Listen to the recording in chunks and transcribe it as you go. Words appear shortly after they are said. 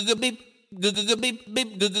What's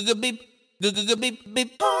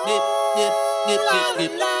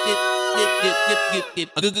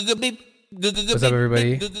up,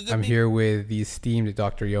 everybody? I'm here with the esteemed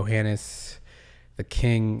Dr. Johannes, the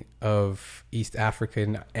king of East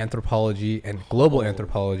African anthropology and global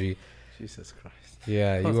anthropology. Jesus Christ.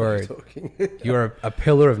 Yeah, you are a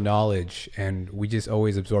pillar of knowledge, and we just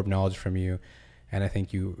always absorb knowledge from you. And I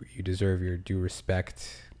think you deserve your due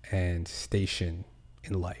respect and station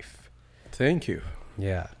in life. Thank you.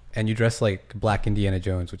 Yeah. And you dress like Black Indiana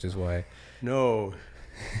Jones, which is why. No,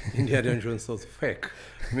 Indiana Jones was fake.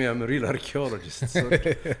 Me, I'm a real archaeologist, so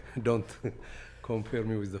don't compare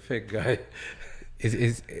me with the fake guy.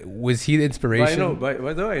 Was he the inspiration? By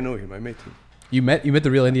the way, I know him. I met him. You met the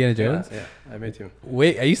real Indiana Jones? Yeah, I met him.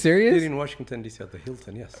 Wait, are you serious? Here in Washington, D.C. at the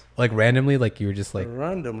Hilton, yes. Like randomly? Like you were just like...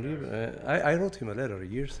 Randomly. I wrote him a letter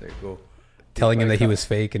years ago. Telling him that he was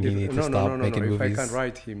fake and he needed to stop making movies? If I can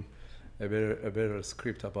write him a better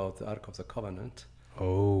script about the Ark of the Covenant.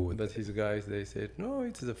 Oh. But his guys, they said, no,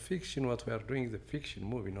 it's a fiction. What we are doing is a fiction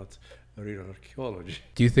movie, not a real archaeology.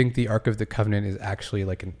 Do you think the Ark of the Covenant is actually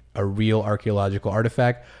like a real archaeological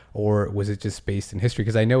artifact, or was it just based in history?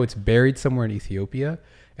 Because I know it's buried somewhere in Ethiopia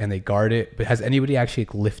and they guard it, but has anybody actually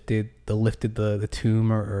lifted the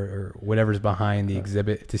tomb or whatever's behind the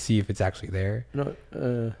exhibit to see if it's actually there? No,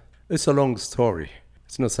 it's a long story.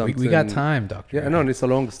 It's not something... We got time, Doctor. Yeah, no, it's a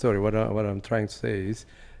long story. What I'm trying to say is,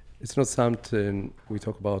 it's not something we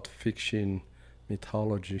talk about fiction,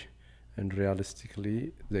 mythology, and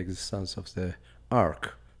realistically the existence of the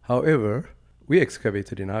Ark. However, we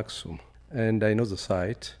excavated in Aksum, and I know the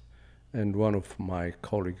site, and one of my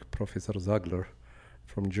colleague, Professor Zagler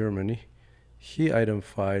from Germany, he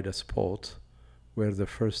identified a spot where the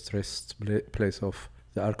first rest place of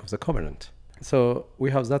the Ark of the Covenant. So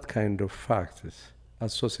we have that kind of facts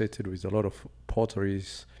associated with a lot of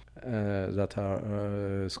potteries that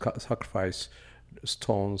are sacrifice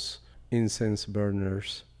stones, incense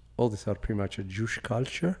burners. All these are pretty much a Jewish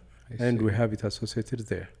culture, and we have it associated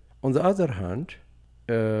there. On the other hand,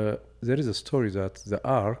 there is a story that the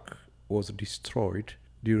Ark was destroyed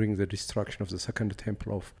during the destruction of the second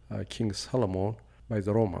temple of King Solomon by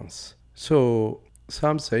the Romans. So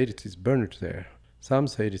some say it is burned there. Some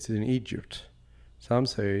say it is in Egypt. Some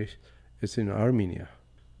say it's in Armenia.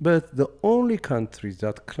 But the only country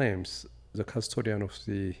that claims the custodian of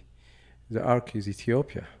the Ark is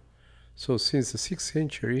Ethiopia. So since the 6th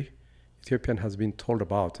century, Ethiopian has been told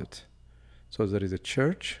about it. So there is a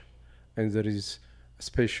church and there is a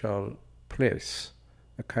special place,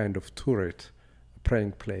 a kind of turret, a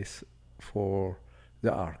praying place for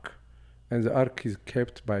the Ark. And the Ark is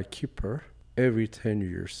kept by a keeper. Every 10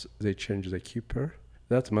 years they change the keeper.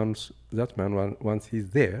 That man, once he's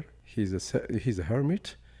there, he's a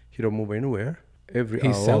hermit. He don't move anywhere.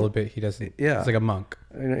 He's celibate. He doesn't. Yeah, he's like a monk.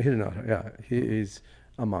 He's not. Yeah, he is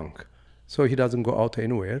a monk. So he doesn't go out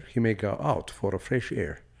anywhere. He may go out for a fresh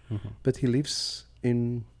air, but he lives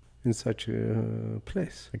in such a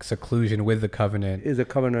place. Like seclusion with the covenant. The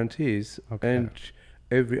covenant is, okay. And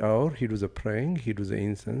every hour he does the praying. He does the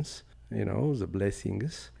incense. The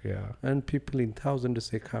blessings. Yeah. And people in thousands,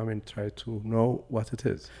 they come and try to know what it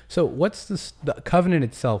is. So what's the covenant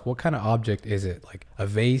itself? What kind of object is it? Like a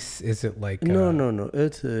vase? Is it like... No.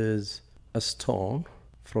 It is a stone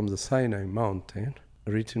from the Sinai mountain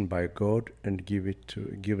written by God and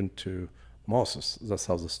given to Moses. That's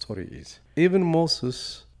how the story is. Even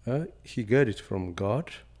Moses, he got it from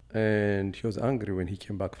God, and he was angry when he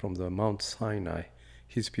came back from the Mount Sinai.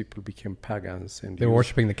 His people became pagans. And they were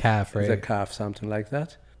worshipping the calf, right? The calf, something like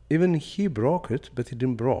that. Even he broke it, but it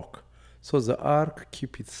didn't broke. So the Ark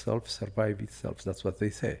keep itself, survive itself. That's what they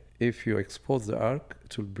say. If you expose the Ark,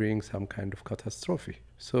 it will bring some kind of catastrophe.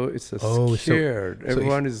 So it's scared.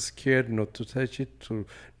 Everyone is scared not to touch it,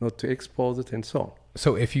 not to expose it, and so on.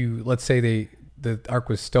 So if let's say the Ark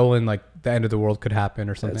was stolen, like the end of the world could happen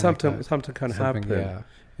or something like that. Something can happen. Yeah.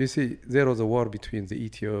 You see, there was a war between the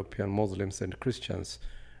Ethiopian Muslims and Christians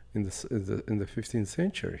in the 15th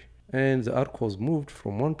century. And the Ark was moved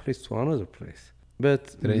from one place to another place.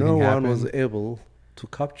 But no one was able to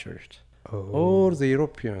capture it. Oh. All the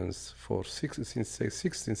Europeans since the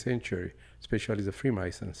 16th century, especially the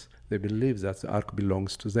Freemasons, they believed that the Ark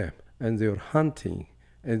belongs to them. And they were hunting.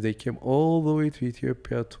 And they came all the way to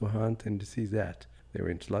Ethiopia to hunt and to see that. They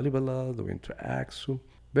went to Lalibela, they went to Aksum.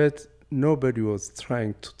 But nobody was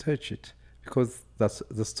trying to touch it, because that's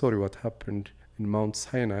the story. What happened in Mount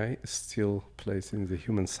Sinai still plays in the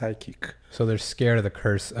human psychic. So they're scared of the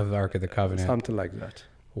curse of the Ark of the Covenant. Something like that.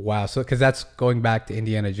 Wow. So, because that's going back to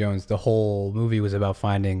Indiana Jones. The whole movie was about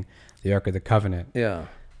finding the Ark of the Covenant. Yeah.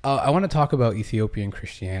 I want to talk about Ethiopian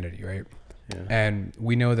Christianity, right? Yeah. And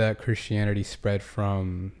we know that Christianity spread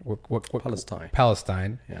from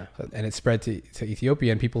Palestine, Yeah. and it spread to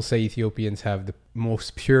Ethiopia. And people say Ethiopians have the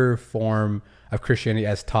most pure form of Christianity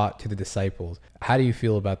as taught to the disciples. How do you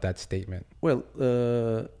feel about that statement? Well,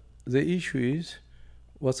 the issue is,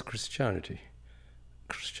 what's Christianity?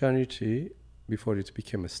 Christianity, before it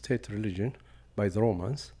became a state religion by the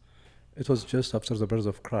Romans, it was just after the birth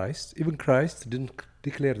of Christ. Even Christ didn't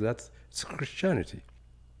declare that it's Christianity.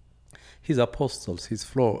 His apostles, his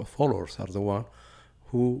followers are the one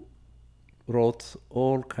who wrote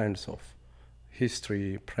all kinds of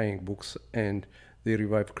history, praying books, and they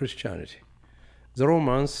revived Christianity. The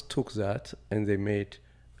Romans took that and they made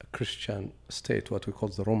a Christian state, what we call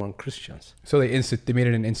the Roman Christians. So they made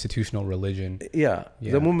it an institutional religion. Yeah.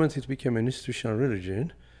 Yeah. The moment it became an institutional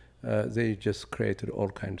religion, they just created all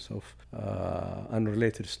kinds of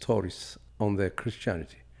unrelated stories on their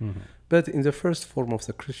Christianity. Mm-hmm. But in the first form of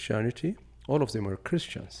the Christianity, all of them were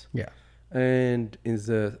Christians. Yeah. And in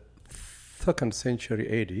the 2nd century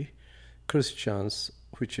AD, Christians,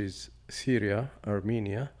 which is Syria,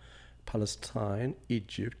 Armenia, Palestine,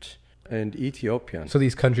 Egypt, and Ethiopia. So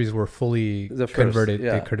these countries were fully converted.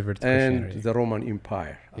 They converted to Christianity. And the Roman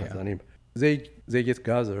Empire. They get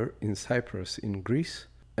gathered in Cyprus, in Greece,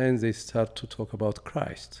 and they start to talk about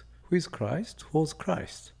Christ. Who is Christ? Who was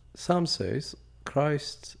Christ? Some says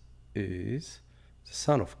Christ is the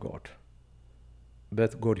Son of God,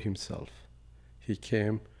 but God himself. He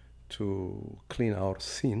came to clean our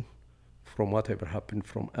sin from whatever happened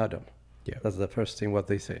from Adam. Yeah. That's the first thing what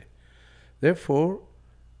they say. Therefore,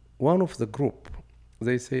 one of the group,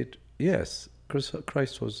 they said, yes,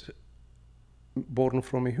 Christ was born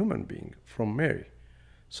from a human being, from Mary.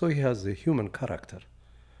 So he has a human character.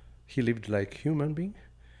 He lived like a human being.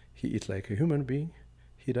 He ate like a human being.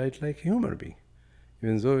 He died like a human being,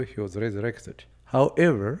 even though he was resurrected.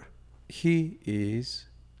 However, he is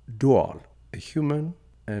dual, a human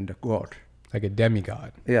and a God. Like a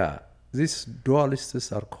demigod. Yeah. These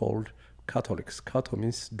dualists are called Catholics. Cato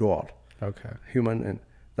means dual. Okay. Human, and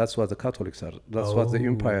that's what the Catholics are. That's what the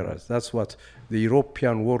empire is. That's what the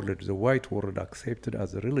European world, the white world, accepted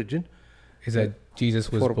as a religion. Is that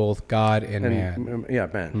Jesus was both God and man. Yeah,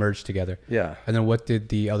 man. Merged together. Yeah. And then what did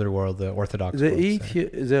the other world, the Orthodox world, say?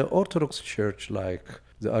 The Orthodox Church, like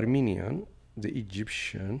the Armenian, the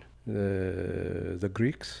Egyptian, the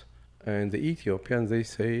Greeks, and the Ethiopian, they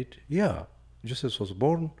said, yeah, Jesus was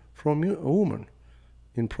born from a woman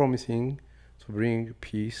in promising to bring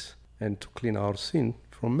peace and to clean our sin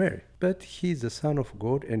from Mary. But he's the Son of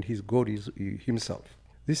God, and his God is himself.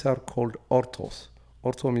 These are called orthos.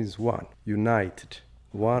 Ortho means one, united,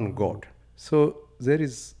 one God. So there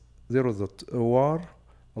was a war,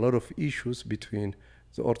 a lot of issues between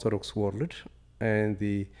the Orthodox world and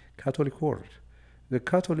the Catholic world.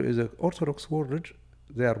 The Orthodox world,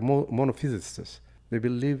 they are monophysicists. They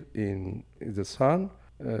believe in the Son,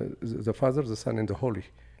 the Father, the Son, and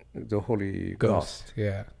the Holy Ghost.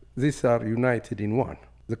 Yeah. These are united in one.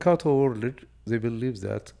 The Catholic world, they believe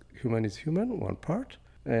that human is human, one part,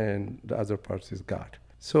 and the other part is God.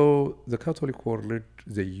 So the Catholic world,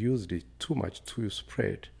 they used it too much to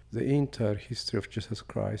spread the entire history of Jesus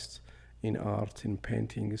Christ in art, in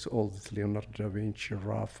paintings, all this Leonardo da Vinci,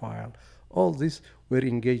 Raphael, all this were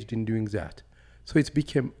engaged in doing that. So it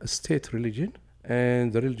became a state religion,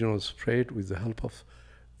 and the religion was spread with the help of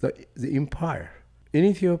the empire. In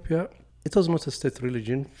Ethiopia, it was not a state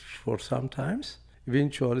religion for some times.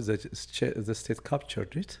 Eventually, the state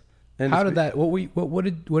captured it. And how did that? What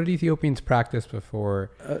did Ethiopians practice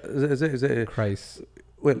before Christ?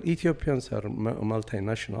 Well, Ethiopians are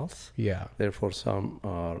multinationals. Yeah. Therefore, some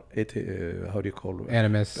are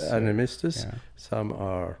animists. Animists. Yeah. Some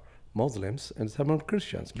are Muslims, and some are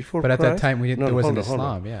Christians. Before, but Christ, at that time, there wasn't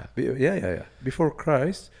Islam. Yeah. Yeah. Before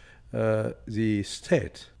Christ, the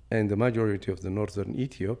state and the majority of the northern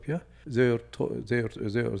Ethiopia, they're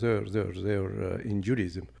in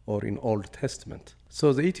Judaism or in Old Testament.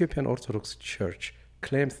 So the Ethiopian Orthodox Church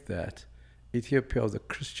claims that Ethiopia was a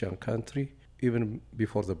Christian country even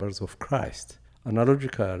before the birth of Christ.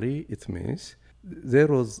 Analogically, it means there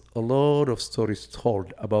was a lot of stories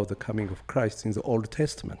told about the coming of Christ in the Old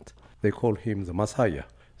Testament. They call him the Messiah.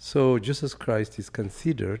 So Jesus Christ is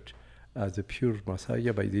considered as a pure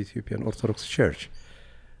Messiah by the Ethiopian Orthodox Church.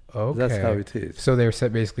 Okay. That's how it is. So they're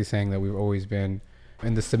basically saying that we've always been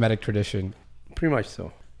in the Semitic tradition. Pretty much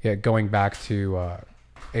so. Yeah, going back to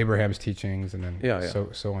Abraham's teachings and then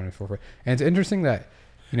so on and so forth. And it's interesting that,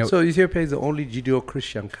 So Ethiopia is the only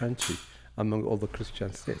Judeo-Christian country among all the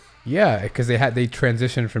Christian states. Yeah, because they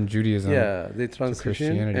transitioned from Judaism. Yeah, they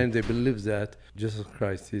transition Christianity. and they believe that Jesus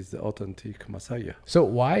Christ is the authentic Messiah. So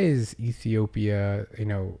why is Ethiopia, you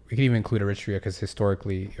know, we can even include Eritrea because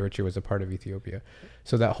historically Eritrea was a part of Ethiopia.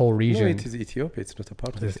 So that whole region. No, it is Ethiopia. It's not a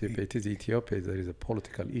part of Ethiopia. It is Ethiopia. There is a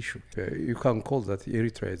political issue. You can call that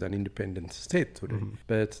Eritrea is an independent state today.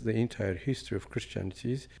 But the entire history of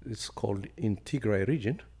Christianity is called in Tigray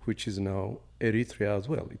region, which is now Eritrea as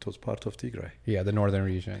well. It was part of Tigray. Yeah, the northern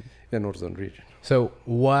region. The northern region. So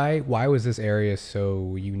why was this area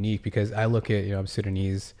so unique? Because I look at, you know, I'm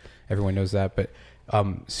Sudanese, everyone knows that, but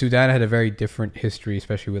Sudan had a very different history,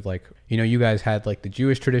 especially with like, you know, you guys had like the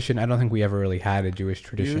Jewish tradition. I don't think we ever really had a Jewish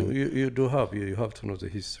tradition. You do have, you have to know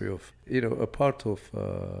the history of, you know, a part of,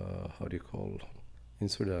 how do you call, in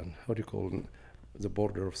Sudan, how do you call the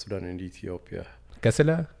border of Sudan and Ethiopia?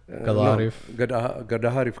 Kassala? Gadarif?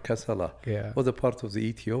 Gadarif Kassala was a part of the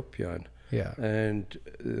Ethiopian. Yeah. And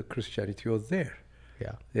Christianity was there.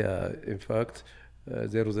 Yeah. Yeah. In fact,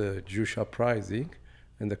 there was a Jewish uprising,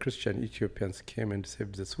 and the Christian Ethiopians came and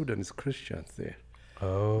saved the Sudanese Christians there.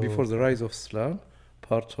 Oh. Before the rise of Islam,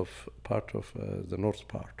 part of the north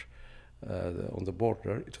part, on the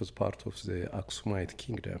border, it was part of the Aksumite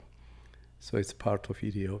kingdom. So it's part of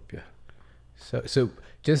Ethiopia. So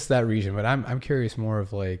just that region, but I'm curious more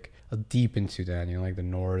of like deep in Sudan, you know, like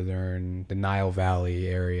the Nile Valley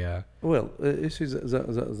area. Well, this is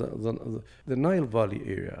the Nile Valley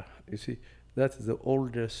area. You see, that is the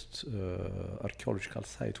oldest archaeological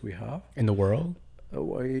site we have In the world?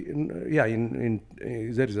 Yeah,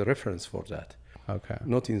 there is a reference for that. Okay.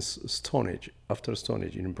 Not in Stone Age, after Stone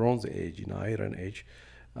Age, in Bronze Age, in Iron Age,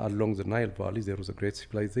 along the Nile Valley, there was a great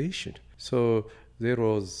civilization. So there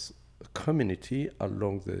was a community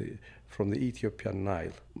from the Ethiopian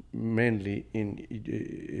Nile, mainly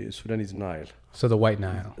in Sudanese Nile. So the White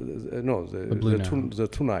Nile? No, the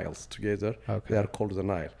two Niles together, they are called the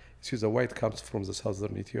Nile. See, the white comes from the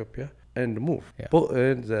southern Ethiopia and move. Yeah.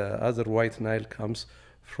 And the other White Nile comes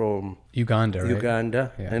from Uganda, right?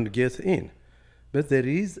 Uganda Yeah. and gets in. But there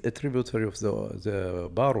is a tributary of the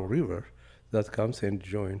Baro River that comes and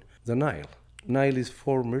joins the Nile. Nile is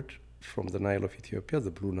formed from the Nile of Ethiopia,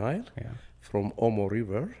 the Blue Nile, from Omo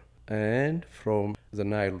River, and from the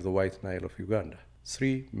Nile, the White Nile of Uganda.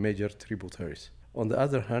 3 major tributaries. On the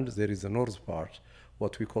other hand, there is the north part,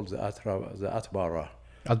 what we call the Atbara.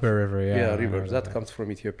 Atbara River, Yeah, river. That comes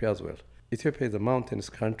from Ethiopia as well. Ethiopia is a mountainous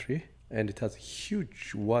country, and it has a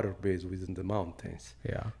huge water base within the mountains.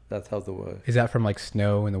 Yeah. That's how the Is that from like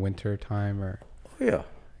snow in the winter time or? Yeah.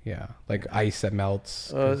 Yeah, like ice that melts.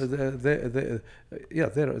 There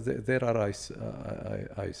are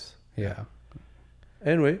ice. Yeah.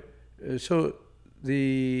 Anyway, so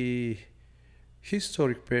the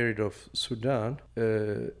historic period of Sudan,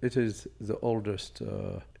 it is the oldest,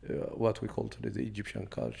 what we call today the Egyptian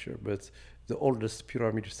culture, but the oldest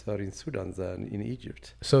pyramids are in Sudan than in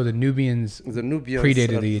Egypt. So the Nubians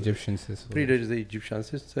predated the Egyptian system. Predated the Egyptian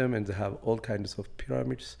system, and they have all kinds of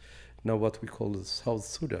pyramids. Now what we call the South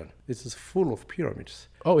Sudan. It is full of pyramids.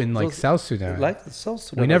 Oh, in like South Sudan? Like the South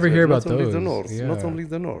Sudan. We never hear about not only those. The north, Yeah. Not only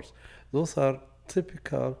the north. Those are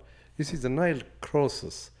typical. You see, the Nile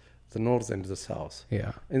crosses the north and the south.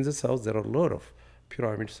 Yeah. In the south, there are a lot of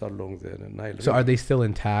pyramids along the Nile. So are they still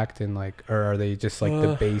intact and like, or are they just like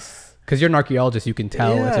the base? Because you're an archaeologist, you can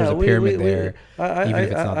tell if there's a pyramid there, even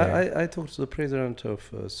if it's not there. I talked to the president of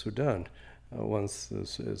Sudan once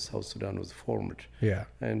South Sudan was formed. Yeah.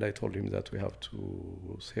 And I told him that we have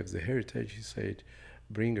to save the heritage. He said,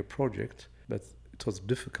 bring a project. But it was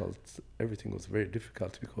difficult. Everything was very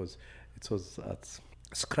difficult because it was at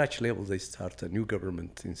scratch level. They start a new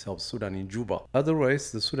government in South Sudan, in Juba.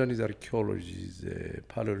 Otherwise, the Sudanese archaeology is the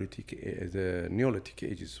Neolithic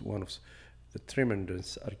age is one of the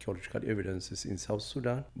tremendous archaeological evidences in South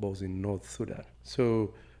Sudan, both in North Sudan.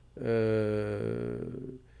 So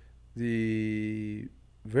the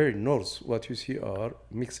very north, what you see are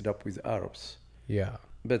mixed up with Arabs. Yeah.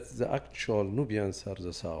 But the actual Nubians are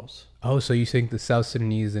the south. Oh, so you think the South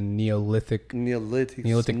Sudanese and Neolithic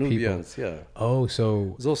Nubians, people. Yeah. Oh,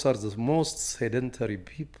 so those are the most sedentary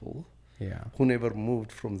people who never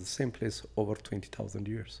moved from the same place over 20,000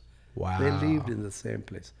 years. Wow. They lived in the same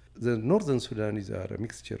place. The northern Sudanese are a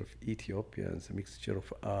mixture of Ethiopians, a mixture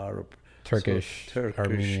of Arab, Turkish,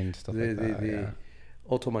 Armenian, stuff like that.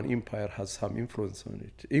 Ottoman Empire has some influence on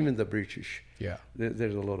it. Even the British. Yeah.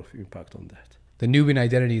 There's a lot of impact on that. The Nubian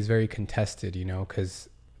identity is very contested, you know, because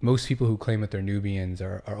most people who claim that they're Nubians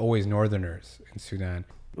are always northerners in Sudan.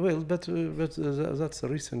 Well, but that's a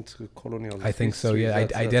recent colonial. I think so. history.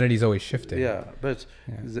 Yeah, identity is always shifting. Yeah, but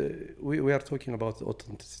Yeah. we are talking about the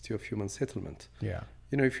authenticity of human settlement. Yeah.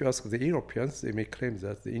 You know, if you ask the Europeans, they may claim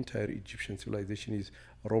that the entire Egyptian civilization is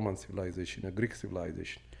a Roman civilization, a Greek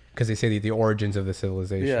civilization. Because they say the origins of the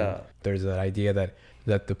civilization. Yeah. There's that idea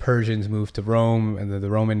that the Persians moved to Rome, and the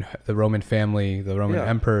Roman family, the Roman Yeah.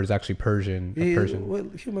 emperor is actually Persian. Persian. Well,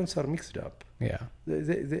 humans are mixed up. Yeah.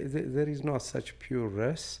 There is no such pure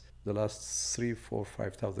race the last 3, 4,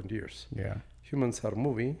 5,000 years. Yeah. Humans are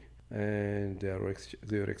moving, and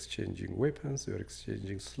they are exchanging weapons, they are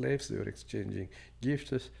exchanging slaves, they are exchanging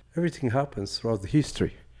gifts. Everything happens throughout the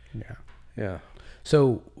history. Yeah. Yeah.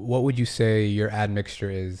 So, what would you say your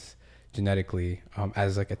admixture is genetically,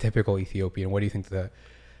 as like a typical Ethiopian? What do you think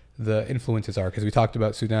the influences are? Because we talked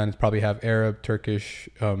about Sudan, probably have Arab, Turkish.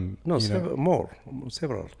 No, several.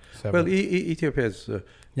 Several. Well, Ethiopia has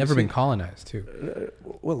Never been colonized too.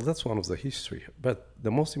 well, that's one of the history. But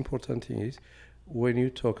the most important thing is when you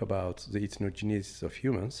talk about the ethnogenesis of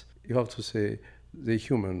humans, you have to say the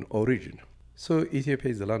human origin. So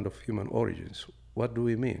Ethiopia is the land of human origins. What do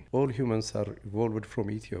we mean? All humans are evolved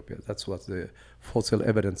from Ethiopia. That's what the fossil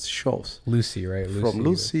evidence shows. Lucy, right? From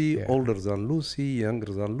Lucy, yeah. older than Lucy,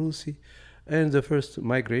 younger than Lucy. And the first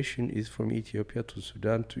migration is from Ethiopia to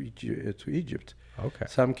Sudan to Egypt. Okay.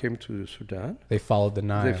 Some came to Sudan. They followed the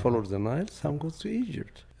Nile. They followed the Nile. Some go to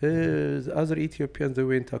Egypt. The other Ethiopians, they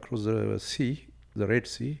went across the sea, the Red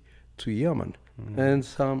Sea, to Yemen. And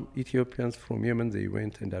some Ethiopians from Yemen, they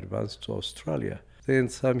went and advanced to Australia. Then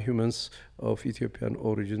some humans of Ethiopian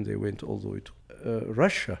origin, they went all the way to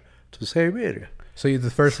Russia, to Siberia. So the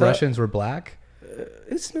first Russians were black?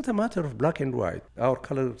 It's not a matter of black and white. Our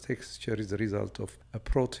color texture is the result of a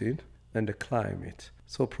protein and a climate.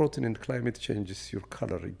 So protein and climate changes your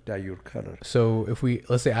color, it dye your color. So if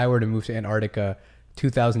let's say I were to move to Antarctica,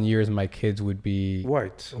 2,000 years, my kids would be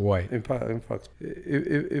white. White. In fact,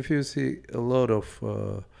 if you see a lot of,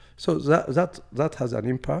 so that has an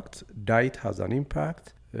impact. Diet has an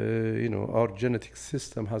impact. Our genetic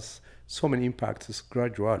system has so many impacts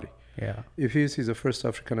gradually. Yeah. If you see the first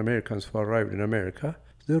African Americans who arrived in America,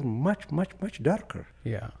 they're much darker.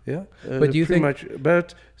 Yeah. Yeah. But do you think?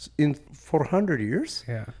 But in 400 years,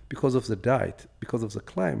 yeah, because of the diet, because of the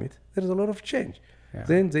climate, there's a lot of change. Yeah.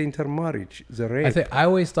 Then the intermarriage, the rape. I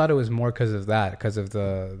always thought it was more because of that, because of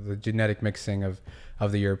the genetic mixing of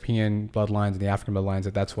the European bloodlines and the African bloodlines.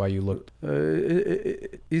 That's why you looked.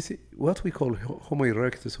 You see, what we call Homo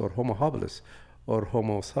erectus or Homo habilis or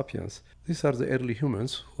Homo sapiens, these are the early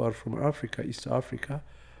humans who are from Africa, East Africa,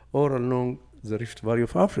 or along the Rift Valley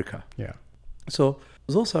of Africa. Yeah. So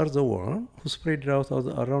those are the ones who spread out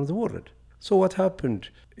around the world. So what happened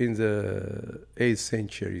in the 8th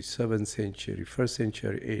century, 7th century, 1st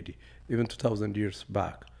century AD, even 2,000 years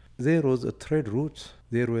back? There was a trade route.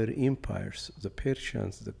 There were empires, the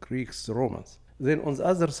Persians, the Greeks, the Romans. Then on the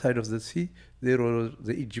other side of the sea, there were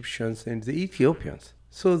the Egyptians and the Ethiopians.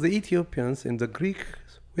 So the Ethiopians and the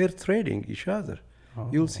Greeks were trading each other. Oh.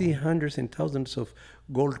 You'll see hundreds and thousands of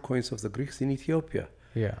gold coins of the Greeks in Ethiopia.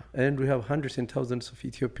 Yeah. And we have hundreds and thousands of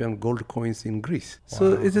Ethiopian gold coins in Greece. Wow.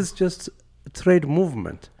 So it is just a trade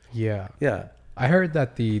movement. Yeah. Yeah. I heard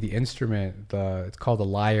that the instrument, it's called a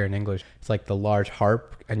lyre in English. It's like the large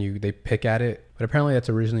harp, and they pick at it. But apparently that's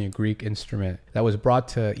originally a Greek instrument that was brought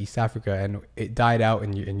to East Africa, and it died out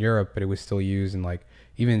in Europe, but it was still used in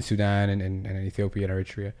even in Sudan and Ethiopia and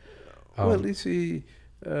Eritrea. Well, you see,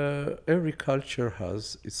 every culture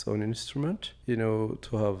has its own instrument. To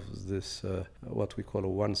have this, what we call a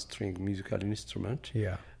one-string musical instrument.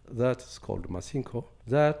 Yeah. That is called masinko.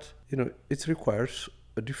 That, it requires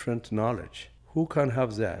a different knowledge. Who can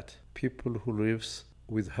have that? People who lives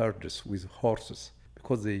with herds, with horses,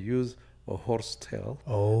 because they use a horse tail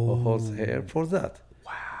or horse hair for that.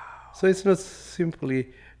 Wow. So it's not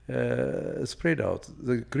simply spread out.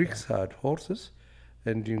 The Greeks had horses,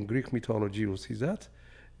 and in Greek mythology you'll see that.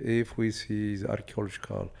 If we see the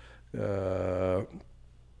archaeological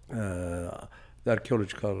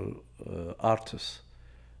artists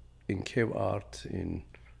in cave art,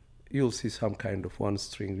 you'll see some kind of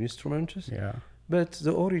one-string instruments. Yeah. But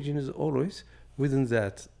the origin is always within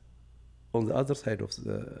that, on the other side of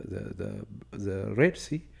the Red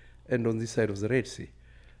Sea, and on this side of the Red Sea.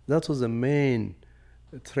 That was the main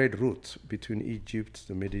trade route between Egypt,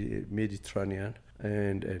 the Mediterranean,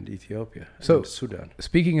 and Ethiopia, and Sudan.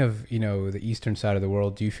 Speaking of, the eastern side of the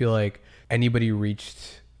world, do you feel like anybody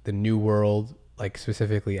reached the New World, like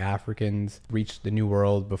specifically Africans reached the New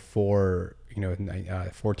World before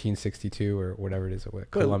 1462 or whatever it is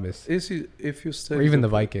with Columbus? If you study or even the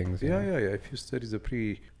Vikings. Yeah. If you study the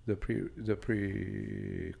the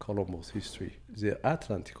pre Columbus history, the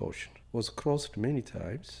Atlantic Ocean was crossed many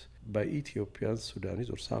times by Ethiopians, Sudanese,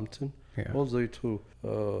 or something, Yeah. all the way to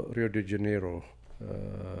Rio de Janeiro,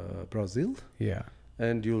 Brazil, Yeah.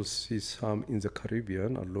 and you'll see some in the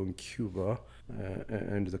Caribbean along Cuba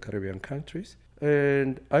and the Caribbean countries.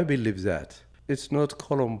 And I believe that it's not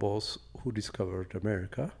Columbus who discovered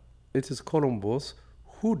America, it is Columbus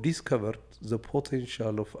who discovered the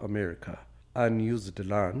potential of America, unused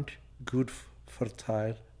land, good,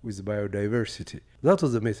 fertile, with biodiversity. That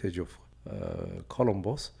was the message of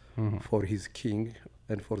Columbus for his king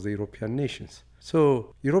and for the European nations.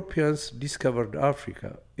 So Europeans discovered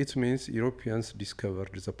Africa. It means Europeans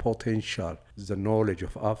discovered the potential, the knowledge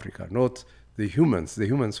of Africa, not the humans. The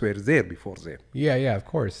humans were there before them. Yeah. Yeah. Of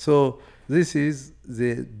course. So this is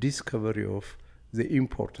the discovery of the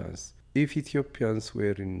importance. If Ethiopians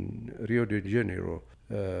were in Rio de Janeiro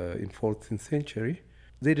in 14th century,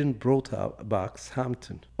 they didn't brought back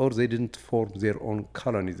Southampton, or they didn't form their own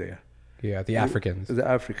colony there. Yeah. The Africans. The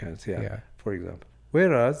Africans, Yeah. for example.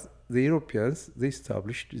 Whereas the Europeans, they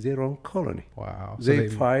established their own colony. Wow. So They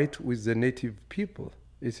fight with the native people.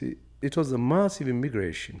 You see, it was a massive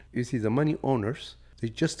immigration. You see, the money owners, they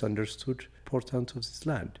just understood the importance of this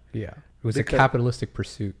land. Yeah. It was a Because- capitalistic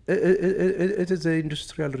pursuit. It is the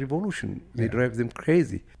industrial revolution. They Yeah. drive them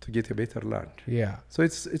crazy to get a better land. Yeah. So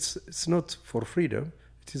it's not for freedom.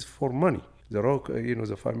 It is for money.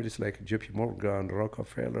 The families like J.P. Morgan,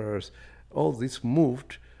 Rockefellers, all this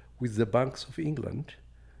moved with the banks of England,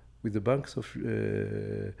 with the banks of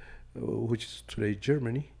which is today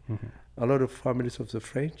Germany. A lot of families of the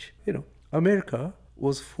French. America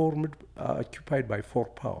was occupied by four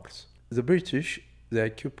powers. The British, they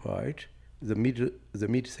occupied the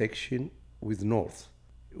midsection with North,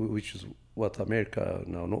 which is what America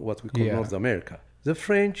now, what we call Yeah. North America. The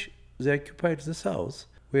French, they occupied the South,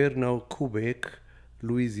 where now Quebec,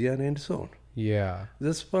 Louisiana, and so on. Yeah.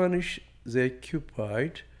 The Spanish, they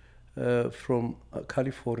occupied from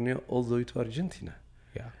California all the way to Argentina.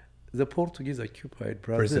 Yeah. The Portuguese occupied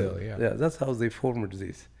Brazil. Brazil, yeah. That's how they formed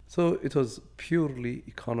this. So it was purely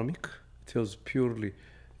economic. It was purely,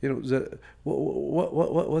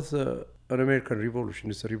 what's an American revolution?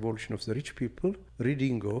 It's a revolution of the rich people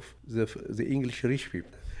ridding of the English rich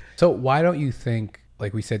people. So why don't you think,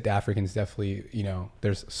 like we said, the Africans definitely,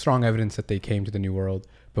 there's strong evidence that they came to the New World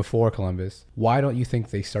before Columbus. Why don't you think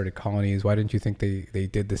they started colonies? Why didn't you think they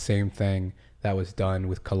did the same thing that was done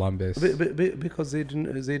with Columbus? Because they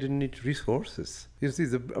didn't need resources. You see,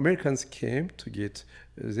 the Americans came to get,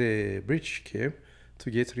 the British came to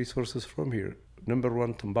get resources from here. Number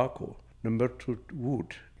one, tobacco. Number two,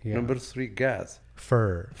 wood. Yeah. Number three, gas.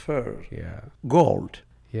 Fur. Yeah. Gold.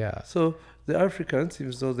 Yeah. So the Africans,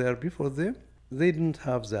 even though they are before them, they didn't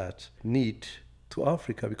have that need to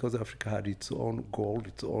Africa because Africa had its own gold,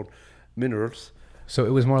 its own minerals. So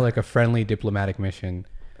it was more like a friendly diplomatic mission.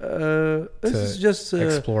 It's just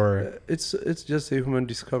explore. It's just a human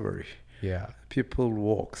discovery. Yeah. People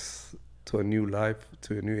walks to a new life,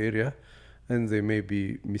 to a new area, and they may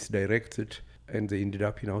be misdirected, and they ended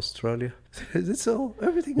up in Australia. That's all.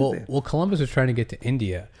 Everything is there. Well, Columbus was trying to get to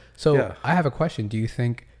India. So Yeah. I have a question. Do you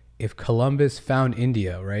think if Columbus found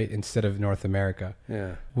India, right, instead of North America,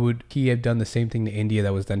 Yeah. would he have done the same thing to India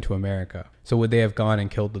that was done to America? So would they have gone and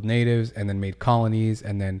killed the natives and then made colonies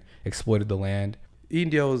and then exploited the land?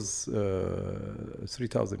 India was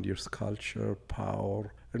 3,000 years culture,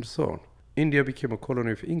 power, and so on. India became a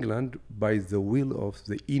colony of England by the will of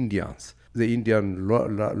the Indians, the Indian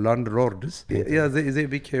landlords. Yeah, they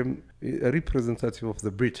became a representative of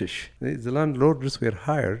the British. The landlords were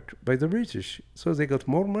hired by the British. So they got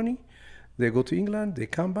more money. They go to England, they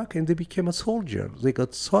come back, and they became a soldier. They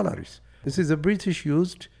got salaries. This is the British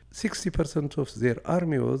used 60% of their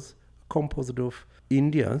army was composed of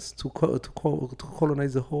Indians to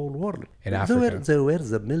colonize the whole world. In Africa. They were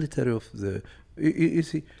the military of the... You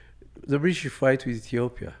see, the British fight with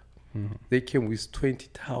Ethiopia. Mm-hmm. They came with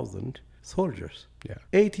 20,000 soldiers. Yeah.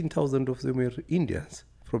 18,000 of them were Indians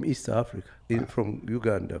from East Africa, from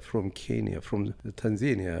Uganda, from Kenya, from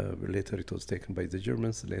Tanzania. Later it was taken by the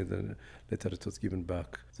Germans. Later it was given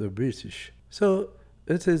back to the British. So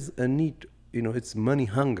it is a need, it's money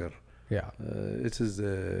hunger. Yeah. It is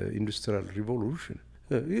the industrial revolution.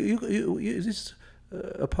 This is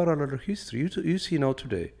a parallel history. You see now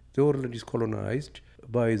today, the world is colonized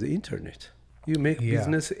by the internet. You make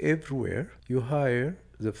business everywhere. You hire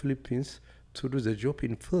the Philippines to do the job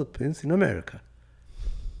in Philippines in America.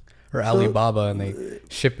 Or Alibaba, and they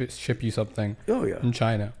ship you something in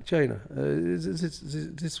China. This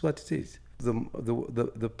is what it is.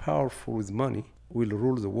 The powerful with money, will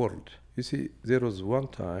rule the world. You see, there was one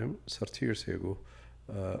time, 30 years ago,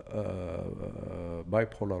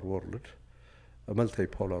 bipolar world, a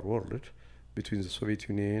multipolar world between the Soviet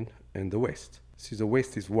Union and the West. See, the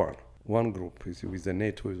West is one group is with the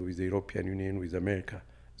NATO, with the European Union, with America.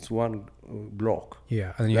 It's one bloc.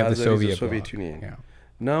 Yeah, and then you have the other is Soviet bloc. Union. Yeah.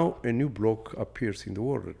 Now a new bloc appears in the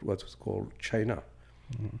world, what is called China.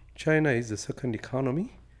 China is the second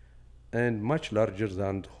economy and much larger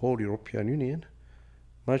than the whole European Union,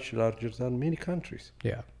 much larger than many countries.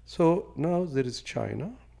 Yeah. So now there is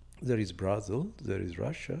China, there is Brazil, there is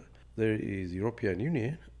Russia, there is European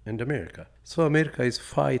Union and America. So America is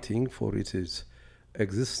fighting for its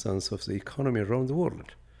existence of the economy around the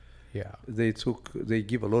world. Yeah. They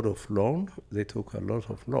give a lot of loan, they took a lot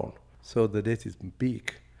of loan. So the debt is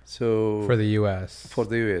big. So For the U.S. For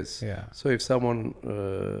the US. Yeah. So if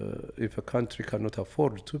if a country cannot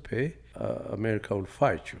afford to pay, America will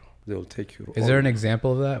fight you. They will take you. Is there an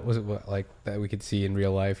example of that? Was it like that we could see in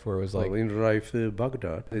real life where it was like in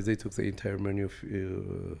Baghdad, they took the entire money of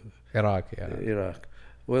Iraq? Yeah. Iraq.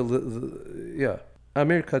 Well, yeah,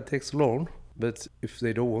 America takes loan, but if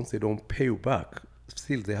they don't want, they don't pay you back.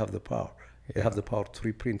 Still, they have the power. They Yeah. have the power to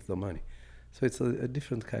reprint the money. So it's a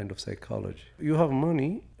different kind of psychology. You have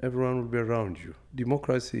money, everyone will be around you.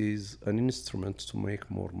 Democracy is an instrument to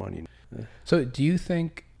make more money. So, do you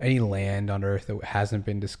think any land on Earth that hasn't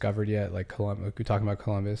been discovered yet, like Columbus, we're talking about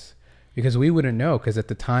Columbus, because we wouldn't know, because at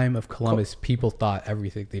the time of Columbus, people thought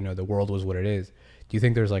everything, the world was what it is. Do you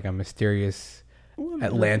think there's like a mysterious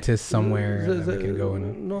Atlantis somewhere that we can go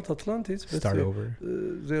and not Atlantis, but start over?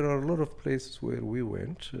 there are a lot of places where we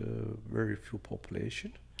went, very few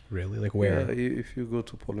population. Really? Like where? If you go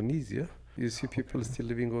to Polynesia, you see people still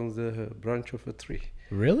living on the branch of a tree.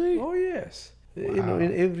 Really? Oh yes. Wow.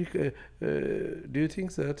 In every. Do you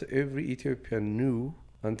think that every Ethiopian knew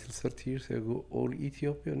until 30 years ago all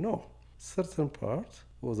Ethiopia? No. Certain part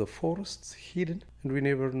was a forest hidden, and we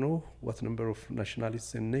never know what number of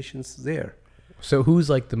nationalities and nations there. So who's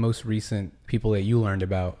like the most recent people that you learned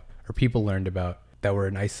about, or people learned about that were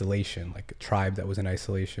in isolation, like a tribe that was in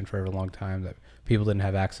isolation for a long time that people didn't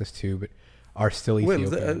have access to, but are still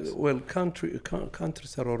Ethiopians?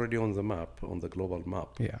 Countries are already on the map, on the global map.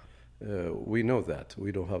 Yeah. We know that.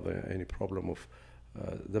 We don't have any problem of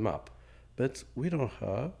the map. But we don't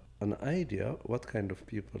have an idea what kind of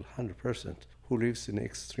people, 100%, who lives in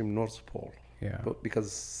extreme North Pole. Yeah. But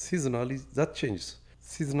because seasonally, that changes.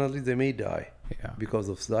 Seasonally, they may die because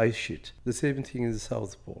of the ice sheet. The same thing in the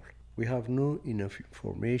South Pole. We have no enough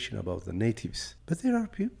information about the natives. But there are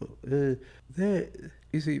people.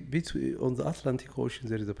 You see, on the Atlantic Ocean,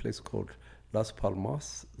 there is a place called Las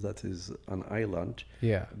Palmas, that is an island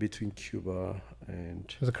between Cuba and...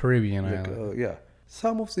 It was a Caribbean island. yeah.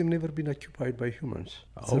 Some of them never been occupied by humans.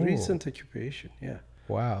 It's a recent occupation, yeah.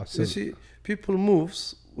 Wow. So you see, people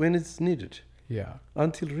moves when it's needed. Yeah.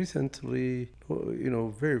 Until recently,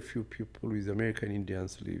 very few people with American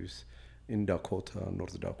Indians lives in Dakota,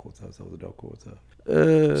 North Dakota, South Dakota.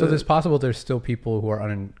 So it's possible there's still people who are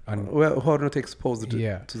who are not exposed to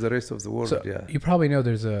the rest of the world. So you probably know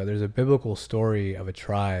there's a biblical story of a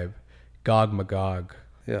tribe, Gog Magog.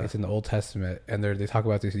 Yeah. It's in the Old Testament, and they talk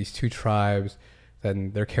about these two tribes,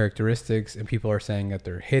 then their characteristics, and people are saying that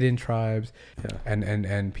they're hidden tribes,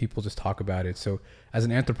 and people just talk about it. So as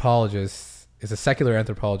an anthropologist, as a secular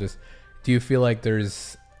anthropologist, do you feel like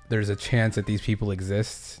there's a chance that these people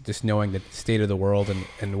exist, just knowing the state of the world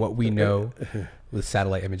and what we know with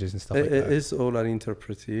satellite images and stuff like that? It's all an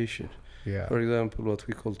interpretation. Yeah. For example, what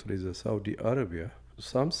we call today the Saudi Arabia,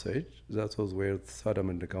 some said that was where Sodom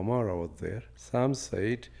and Gomorrah was there. Some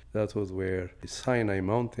said that was where the Sinai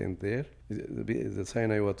mountain there. The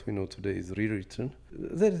Sinai, what we know today, is rewritten.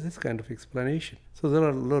 There is this kind of explanation. So there are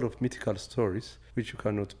a lot of mythical stories which you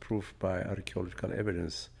cannot prove by archaeological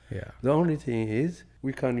evidence. Yeah. The only thing is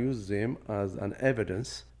we can use them as an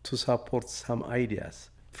evidence to support some ideas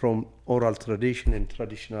from oral tradition and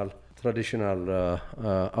traditional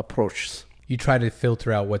approaches. You try to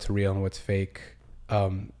filter out what's real and what's fake,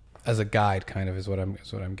 as a guide, kind of, is what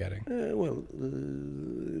I'm getting.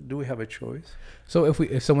 Do we have a choice? So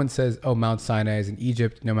if someone says, "Oh, Mount Sinai is in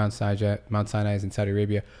Egypt," no, Mount Sinai is in Saudi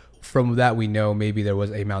Arabia. From that, we know maybe there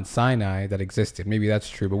was a Mount Sinai that existed. Maybe that's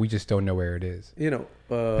true, but we just don't know where it is.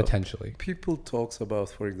 Potentially. People talks about,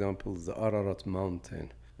 for example, the Ararat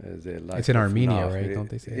Mountain. It's in Armenia, right? Don't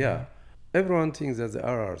they say? Yeah. Everyone thinks that the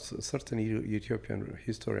Ararat, certain Ethiopian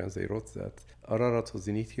historians, they wrote that Ararat was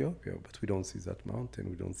in Ethiopia, but we don't see that mountain.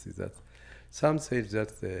 We don't see that. Some say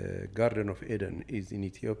that the Garden of Eden is in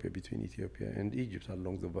Ethiopia, between Ethiopia and Egypt,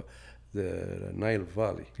 along the Nile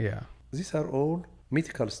Valley. Yeah. These are all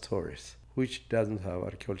mythical stories. which doesn't have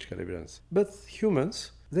archaeological evidence. But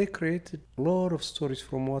humans, they created a lot of stories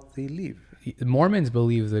from what they live. Mormons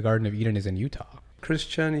believe the Garden of Eden is in Utah.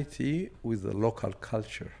 Christianity with the local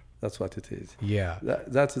culture. That's what it is. Yeah.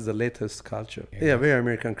 That is the latest culture. Yeah. Yeah, very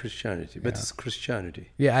American Christianity, but Yeah. it's Christianity.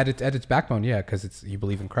 Yeah, at its backbone, yeah, because it's you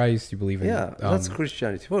believe in Christ, you believe in Yeah, that's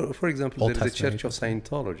Christianity. For example, Old there is a Testament church of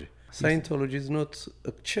Scientology. Scientology is not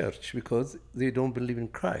a church because they don't believe in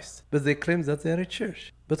Christ, but they claim that they are a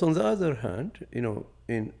church. But on the other hand,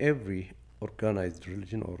 in every organized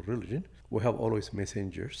religion, we have always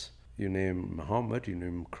messengers. You name Muhammad, you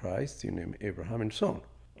name Christ, you name Abraham, and so on.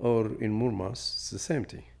 Or in Murmas, it's the same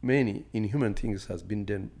thing. Many inhuman things has been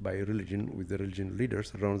done by religion with the religion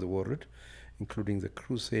leaders around the world, including the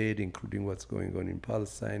crusade, including what's going on in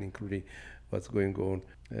Palestine, including what's going on,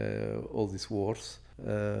 all these wars.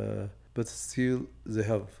 But still, they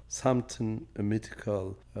have something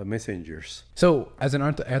mythical messengers. So, as an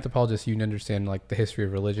anthropologist, you understand like the history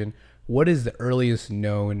of religion. What is the earliest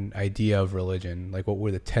known idea of religion? Like, what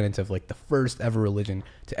were the tenets of like the first ever religion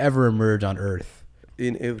to ever emerge on Earth?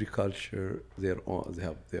 In every culture, they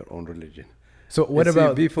have their own religion. So, what You see,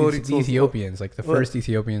 about before the it was- Ethiopians? Like the first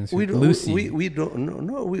Ethiopians, Lucy. We don't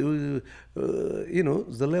no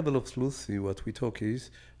the level of Lucy. What we talk is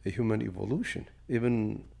a human evolution.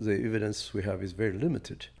 Even the evidence we have is very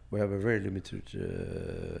limited. We have a very limited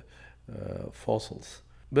fossils,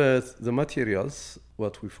 but the materials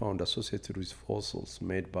what we found associated with fossils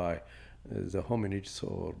made by the hominids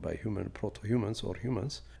or by proto-humans or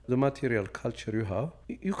humans, the material culture you have,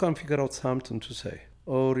 you can figure out something to say.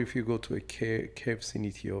 Or if you go to a caves in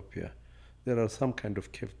Ethiopia, there are some kind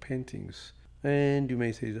of cave paintings, and you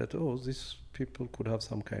may say that, these people could have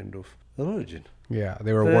some kind of religion. Yeah,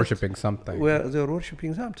 they were But worshiping something. Well, they're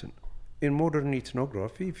worshiping something. In modern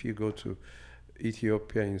ethnography, if you go to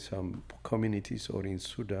Ethiopia in some communities or in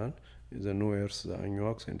Sudan, the Nuers, the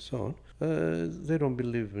Anuaks, and so on, they don't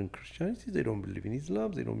believe in Christianity, they don't believe in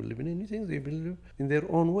Islam, they don't believe in anything, they believe in their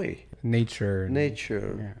own way. Nature,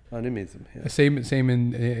 Animism. Yeah. Same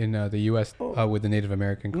in the U.S. With the Native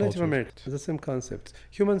American culture. Native American, the same concept.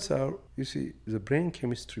 Humans are, you see, the brain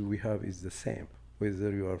chemistry we have is the same,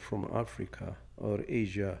 whether you are from Africa or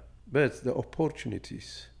Asia, but the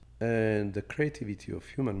opportunities and the creativity of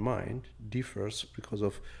human mind differs because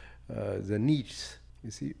of the needs. You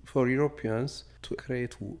see, for Europeans to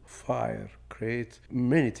create fire, create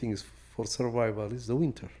many things for survival is the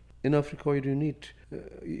winter. In Africa, you don't need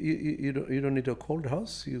you don't need a cold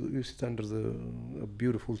house. You sit under a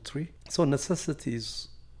beautiful tree. So necessity is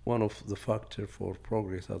one of the factors for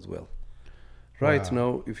progress as well. Right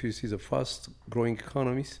now, if you see the fast-growing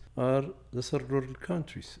economies are the third world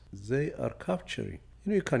countries. They are capturing.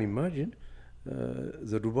 You can imagine.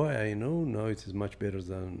 The Dubai I know now it is much better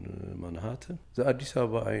than Manhattan. The Addis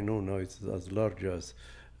Ababa I know now it's as large as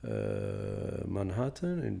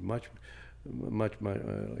Manhattan and much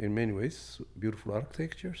in many ways beautiful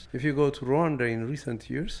architectures. If you go to Rwanda in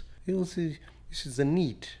recent years, you'll see this is the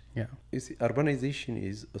need. Yeah. You see, urbanization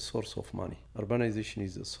is a source of money. Urbanization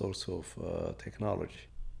is a source of technology.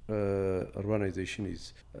 Urbanization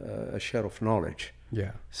is a share of knowledge.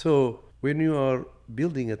 Yeah. So when you are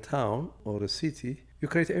building a town or a city, you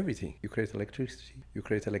create everything. You create electricity. You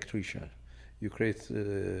create electrician. You create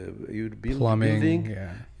you build Plumbing, building.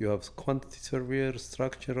 yeah. You have quantity surveyor,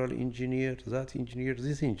 structural engineer, that engineer,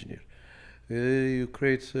 this engineer. You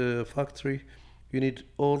create a factory. You need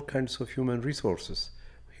all kinds of human resources,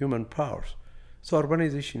 human powers. So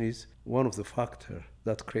urbanization is one of the factors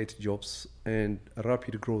that create jobs and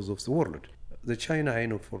rapid growth of the world. The China I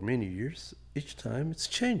know for many years, each time it's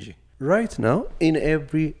changing. Right now, in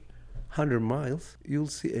every 100 miles, you'll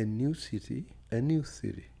see a new city.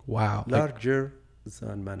 Wow. Larger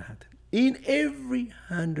than Manhattan. In every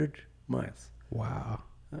 100 miles. Wow.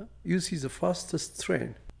 You see the fastest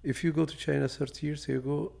train. If you go to China 30 years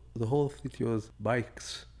ago, the whole city was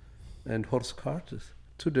bikes and horse carts.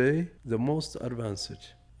 Today, the most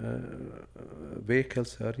advanced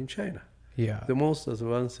vehicles are in China. Yeah. The most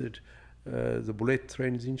advanced the bullet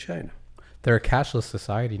trains in China. They're a cashless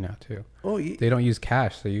society now too. They don't use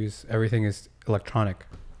cash. They use everything is electronic.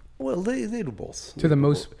 Well, they do both. To the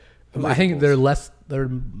most, I think they're less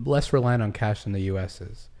reliant on cash than the U.S.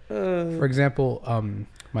 is. For example,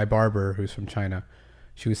 my barber, who's from China,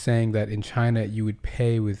 she was saying that in China you would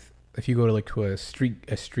pay with, if you go to a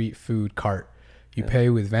street food cart, You pay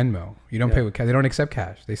with Venmo. You don't pay with cash. They don't accept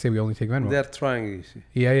cash. They say we only take Venmo. They're trying. You see.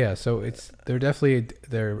 Yeah. So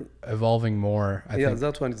they're evolving more. I think.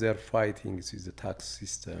 That one they're fighting is the tax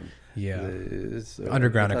system. Yeah. The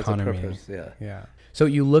Underground economy. Yeah. So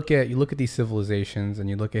you look at these civilizations and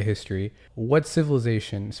you look at history. What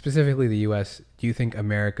civilization, specifically the U.S., do you think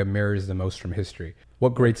America mirrors the most from history?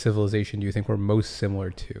 What great civilization do you think we're most similar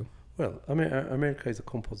to? Well, America is a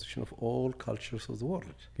composition of all cultures of the world.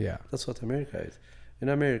 Yeah. That's what America is. In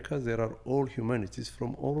America, there are all humanities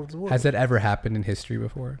from all over the world. Has that ever happened in history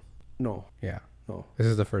before? No. Yeah. No. This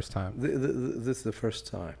is the first time. This is the first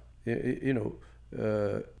time.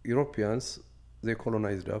 Europeans, they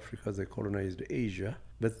colonized Africa, they colonized Asia,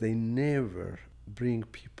 but they never bring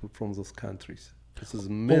people from those countries. This is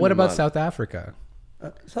minimal. But what about South Africa?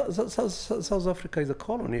 South Africa is a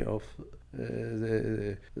colony of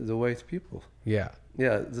the white people. Yeah.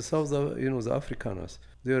 Yeah, the Afrikaners,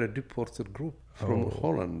 they are a deported group from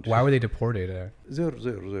Holland. Why were they deported? They're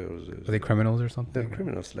Are they criminals or something? They're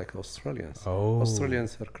criminals like Australians. Oh.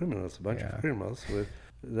 Australians are criminals, a bunch of criminals.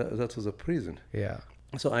 That was a prison. Yeah.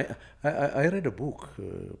 So I read a book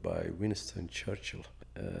by Winston Churchill.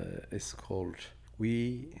 It's called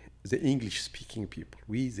We, the English-Speaking People.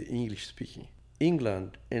 We, the English-Speaking.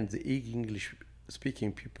 England and the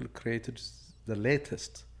English-speaking people created the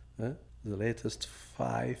latest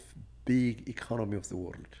 5 big economy of the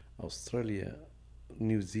world. Australia,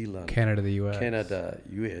 New Zealand, Canada,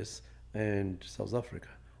 US, and South Africa.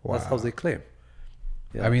 Wow. That's how they claim.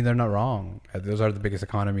 Yeah. I mean, they're not wrong. Those are the biggest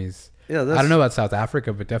economies. Yeah, I don't know about South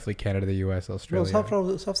Africa, but definitely Canada, the US, Australia. No, South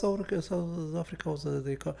Africa was,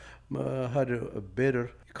 had a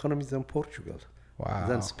better economy than Portugal,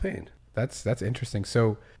 than Spain. That's interesting.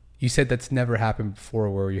 So you said that's never happened before,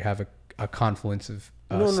 where you have a confluence of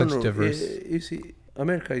diverse. You see,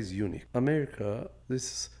 America is unique. America, this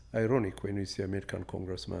is ironic when you see American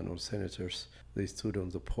congressmen or senators, they stood on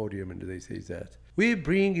the podium and they say that we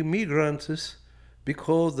bring immigrants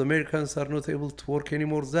because the Americans are not able to work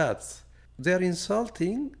anymore. They are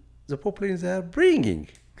insulting the population they are bringing.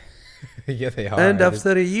 Yeah, they are. And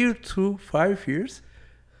after a year to 5 years,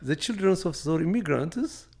 the children of those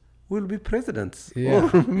immigrants will be presidents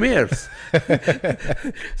or mayors.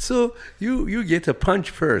 So you get a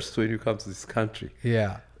punch first when you come to this country.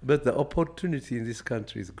 Yeah. But the opportunity in this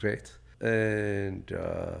country is great. And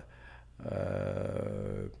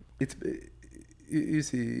you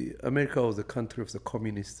see, America was the country of the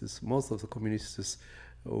communists. Most of the communists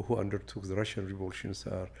who undertook the Russian revolutions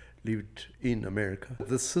lived in America.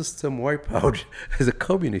 The system wiped out the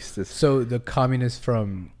communists. So the communists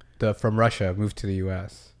from Russia moved to the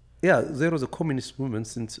U.S. Yeah, there was a communist movement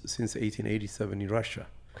since 1887 in Russia.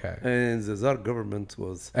 Okay. And the Tsar government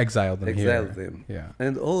was exiled them. Yeah.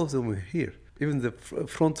 And all of them were here. Even the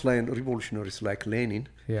frontline revolutionaries like Lenin,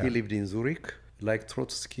 he lived in Zurich. Like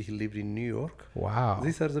Trotsky, he lived in New York. Wow.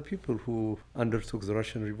 These are the people who undertook the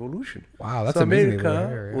Russian Revolution. Wow, that's so amazing.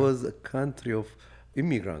 America was a country of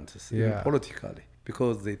immigrants, politically,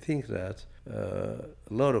 because they think that a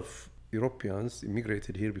lot of Europeans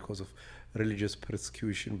immigrated here because of religious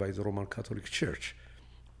persecution by the Roman Catholic Church.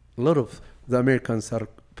 A lot of the Americans are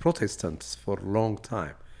Protestants for a long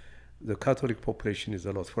time. The Catholic population is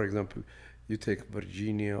a lot. For example, you take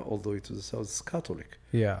Virginia, although it is South, it's Catholic.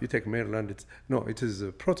 Yeah. You take Maryland, it is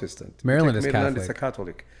a Protestant. Maryland is Maryland Catholic. Is a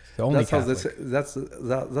Catholic. The only Catholic.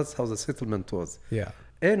 That's how the settlement was. Yeah.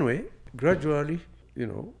 Anyway, gradually,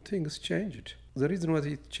 things changed. The reason why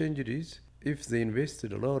it changed is if they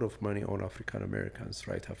invested a lot of money on African Americans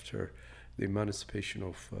right after the emancipation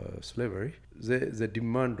of slavery, the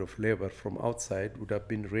demand of labor from outside would have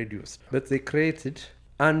been reduced. But they created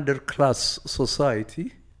underclass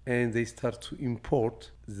society, and they start to import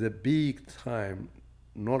the big-time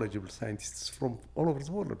knowledgeable scientists from all over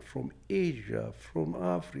the world, from Asia, from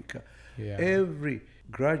Africa. Yeah. Every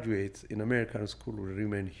graduate in American school will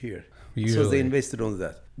remain here. Usually. So they invested on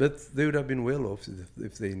that. But they would have been well off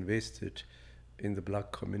if they invested in the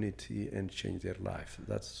black community and changed their life.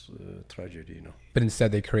 That's a tragedy, But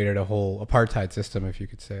instead they created a whole apartheid system, if you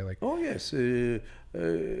could say. Oh, yes.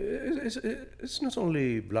 It's not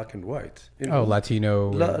only black and white. Latino.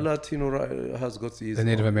 Latino has got the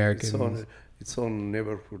Native Americans. Its own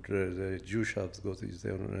neighborhood. The Jewish has got its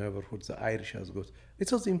own neighborhood. The Irish has got.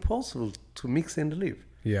 It was impossible to mix and live.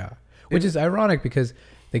 Yeah, which is ironic because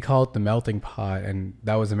they call it the melting pot, and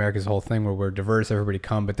that was America's whole thing, where we're diverse, everybody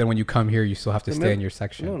come, but then when you come here, you still have to stay in your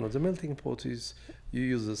section. No, the melting pot is you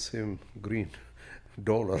use the same green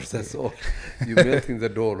dollars. That's all. You melting the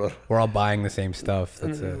dollar. We're all buying the same stuff.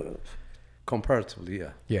 That's it. Comparatively,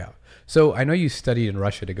 yeah. Yeah. So I know you studied in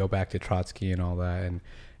Russia to go back to Trotsky and all that,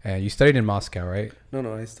 and you studied in Moscow, right?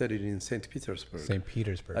 No, I studied in St. Petersburg. St.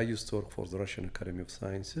 Petersburg. I used to work for the Russian Academy of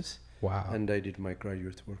Sciences. Wow. And I did my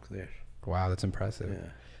graduate work there. Wow, that's impressive. Yeah.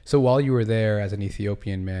 So while you were there as an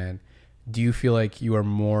Ethiopian man, do you feel like you are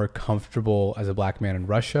more comfortable as a black man in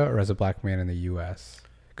Russia or as a black man in the U.S.?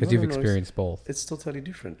 Because you've experienced both. It's totally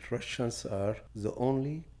different. Russians are the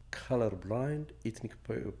only colorblind, ethnic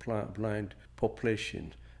blind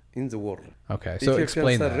population in the world. Okay, so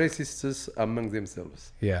explain that. Racists among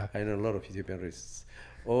themselves. Yeah. I know a lot of Ethiopian racists.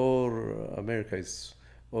 Or America is,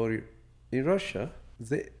 or in Russia,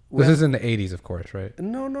 this is in the 80s, of course, right?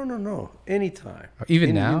 No. Anytime.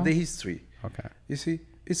 Even now? In the history. Okay. You see,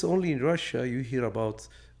 it's only in Russia you hear about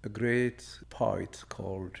a great poet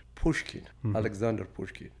called Pushkin, Alexander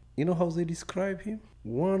Pushkin. You know how they describe him?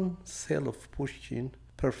 One cell of Pushkin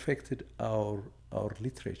perfected our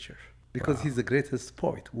literature because he's the greatest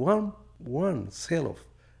poet. One cell of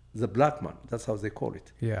the black man. That's how they call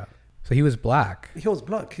it. Yeah. So he was black. He was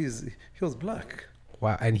black. He was black.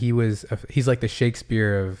 Wow. And he's like the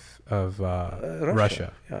Shakespeare of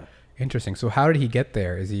Russia. Yeah. Interesting. So how did he get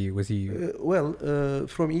there?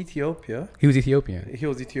 From Ethiopia. He was Ethiopian. He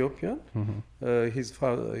was Ethiopian. Mm-hmm.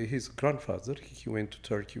 His grandfather, he went to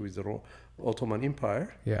Turkey with the Ottoman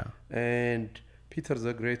Empire. Yeah. And Peter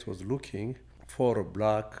the Great was looking for a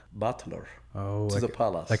black butler to the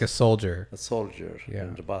palace. Like a soldier. A soldier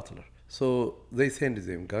and a butler. So they sent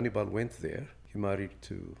him. Gannibal went there. He married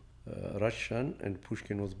to Russian, and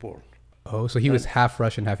Pushkin was born. Oh, so he was half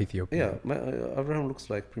Russian, half Ethiopian. Yeah, Abraham looks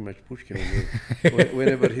like pretty much Pushkin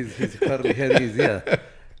whenever his curly hair is.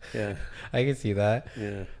 Yeah. I can see that.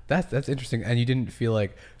 Yeah. That's interesting. And you didn't feel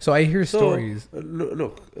like... So I hear stories...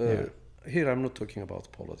 Here I'm not talking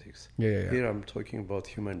about politics. Yeah. Here I'm talking about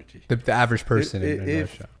humanity. The average person in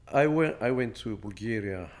Russia. I went to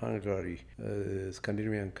Bulgaria, Hungary,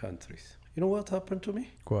 Scandinavian countries. You know what happened to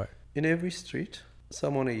me? What? In every street,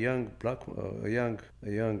 someone, a young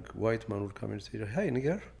white man would come and say, "Hi,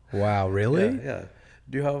 nigger." Wow, really? Yeah.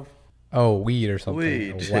 Do you have weed or something?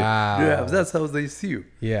 Weed. Wow. Do you have? That's how they see you.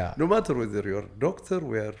 Yeah. No matter whether you're a doctor,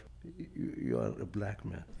 where you are a black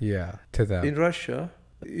man. Yeah, to them. In Russia,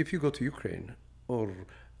 if you go to Ukraine or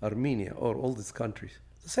Armenia or all these countries,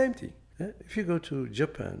 the same thing. If you go to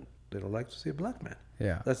Japan, they don't like to see a black man.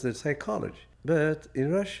 Yeah. That's their psychology. But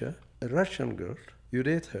in Russia, a Russian girl, you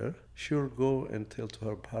date her, she'll go and tell to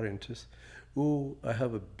her parents, "Oh, I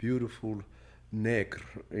have a beautiful negre."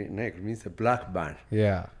 Negre means a black man.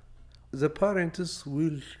 Yeah. The parents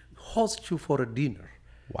will host you for a dinner.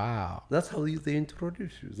 Wow. That's how they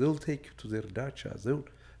introduce you. They'll take you to their dachas.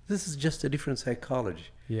 This is just a different psychology.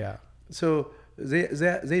 Yeah. So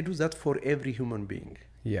they do that for every human being.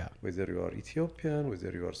 Yeah. Whether you are Ethiopian,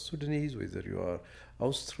 whether you are Sudanese, whether you are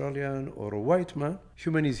Australian or a white man,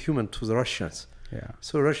 human is human to the Russians. Yeah.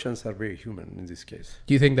 So Russians are very human in this case.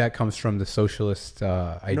 Do you think that comes from the socialist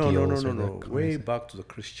ideals? No. Way back to the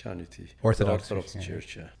Christianity, Orthodox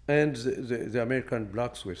Church. And the American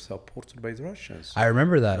blacks were supported by the Russians. I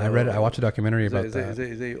remember that. I watched a documentary about that.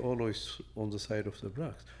 They always on the side of the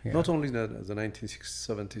blacks. Yeah. Not only the 1960s,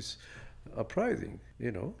 70s uprising,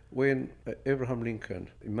 when Abraham Lincoln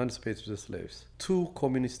emancipated the slaves, two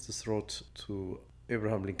communists wrote to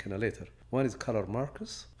Abraham Lincoln a letter. One is Karl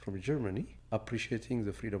Marx from Germany, appreciating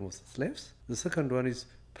the freedom of the slaves. The second one is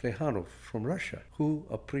Plekhanov from Russia, who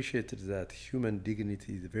appreciated that human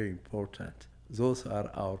dignity is very important. Those are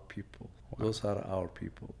our people. Wow. Those are our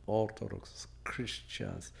people. Orthodox,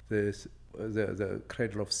 Christians, the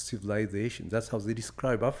cradle of civilization. That's how they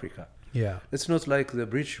describe Africa. Yeah. It's not like the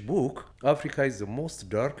British book. Africa is the most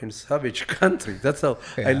dark and savage country. That's how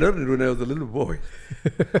I learned it when I was a little boy.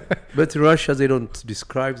 But in Russia, they don't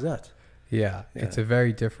describe that. Yeah. It's a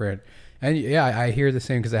very different... And I hear the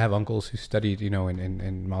same because I have uncles who studied,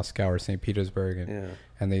 in Moscow or St. Petersburg,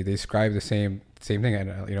 and they describe the same thing. And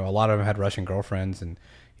a lot of them had Russian girlfriends, and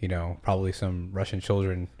probably some Russian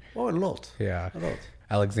children. Oh, a lot. Yeah, a lot.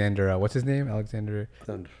 Alexander, what's his name? Alexander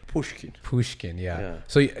Pushkin. Pushkin, yeah.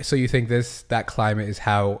 So you think that climate is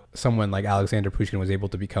how someone like Alexander Pushkin was able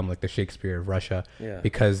to become like the Shakespeare of Russia,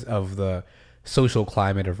 because of the social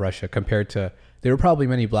climate of Russia compared to. There were probably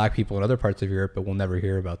many black people in other parts of Europe, but we'll never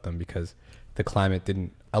hear about them because the climate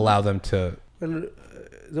didn't allow them to... Well,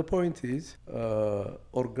 the point is,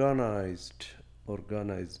 organized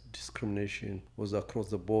discrimination was across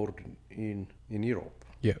the board in Europe.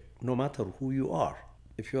 Yeah. No matter who you are.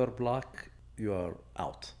 If you are black, you are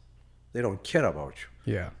out. They don't care about you.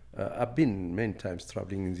 Yeah. I've been many times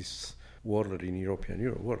traveling in this world, in European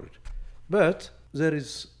world. But there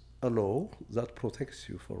is a law that protects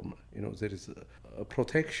you from, there is a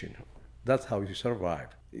protection. That's how you survive.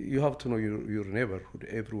 You have to know your neighborhood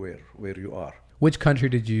everywhere where you are. Which country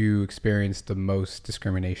did you experience the most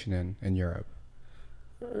discrimination in Europe?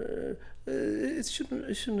 It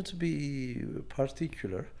shouldn't be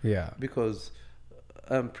particular. Yeah. Because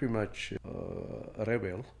I'm pretty much a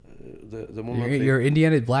rebel. The moment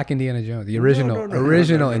You're Black Indiana Jones, the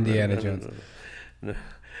original Indiana Jones. No.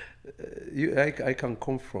 I can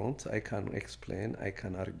confront, I can explain, I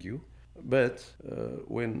can argue, but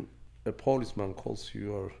when a policeman calls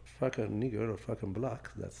you a fucking nigger or fucking black,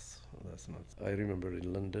 that's not. I remember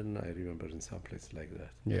in London, I remember in some place like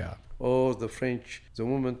that. Yeah. Or the French, the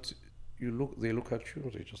moment they look at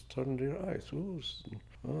you, they just turn their eyes.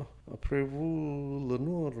 Après-vous, le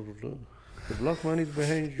noir, the black man is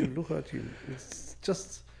behind you, look at you. It's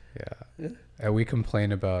just... Yeah. And we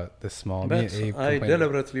complain about the small... But I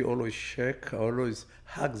deliberately always shake, I always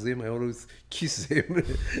hug them, I always kiss them.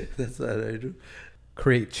 That's what I do.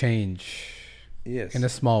 Create change. Yes. In a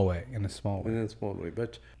small way.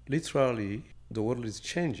 But literally, the world is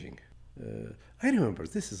changing. I remember,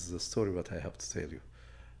 this is the story what I have to tell you.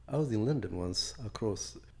 I was in London once,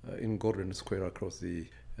 across in Gordon Square, across the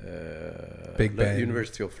Big Ben.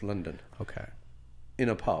 University of London. Okay. In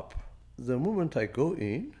a pub. The moment I go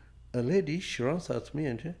in, a lady, she runs at me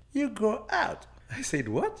and says, "You go out." I said,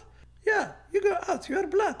 "What?" "Yeah, you go out. You are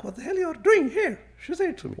black. What the hell you are doing here?" She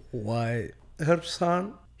said to me. Why? Her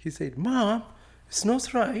son, he said, "Mom, it's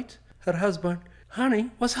not right." Her husband,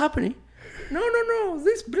 "Honey, what's happening?" No,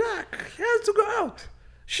 this black, he has to go out.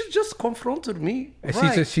 She just confronted me.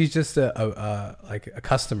 She's just a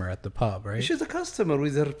customer at the pub, right? She's a customer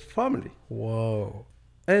with her family. Whoa.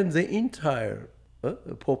 And the entire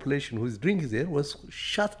population who is drinking there was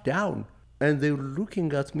shut down. And they were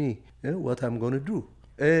looking at me, what I'm going to do.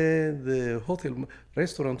 And the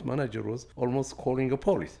restaurant manager was almost calling the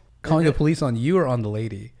police. Calling the police on you or on the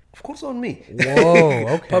lady? Of course on me. Whoa,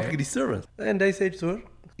 okay. Public disturbance. And I said to her,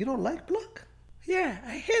 "You don't like black?" "Yeah,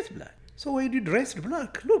 I hate black." "So why do you dress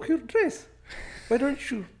black? Look, your dress. Why don't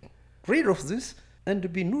you rid of this and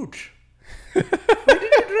be nude?" "Why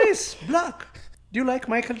did you dress black? Do you like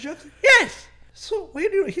Michael Jackson?" "Yes." "So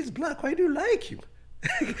he's black, why do you like him?"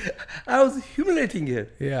 I was humiliating her.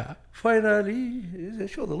 Yeah. Finally,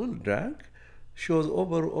 she was a little drunk. She was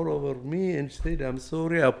all over me and said, "I'm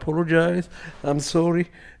sorry, I apologize. I'm sorry.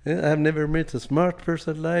 I've never met a smart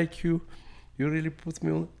person like you. You really put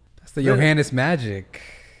me on." That's the Johannes magic.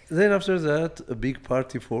 Then after that, a big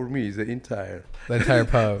party for me, the entire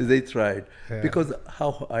pub. They tried. Yeah. Because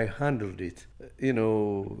how I handled it.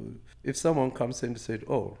 If someone comes and said,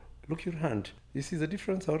 "Oh, look your hand. You see the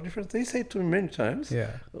difference, our difference?" They say to me many times.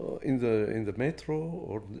 Yeah. In the metro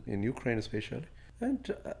or in Ukraine especially. And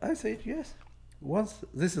I said, yes. Once,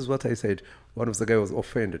 this is what I said. One of the guys was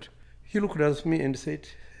offended. He looked at me and said,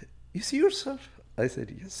 "You see yourself?" I said,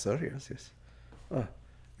 "Yes, sir, yes.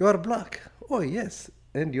 You are black." "Oh, yes.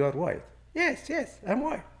 And you are white?" Yes, I'm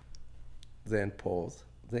white." Then pause.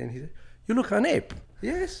 Then he said, "You look an ape."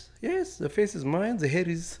 Yes, the face is mine, the hair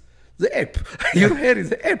is the ape. Your hair is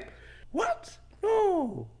the ape." "What?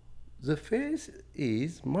 No, the face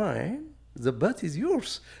is mine, the butt is yours.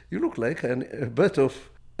 You look like a butt of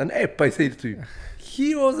an ape," I said to him.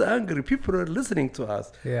 He was angry. People are listening to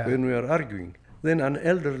us when we are arguing. Then an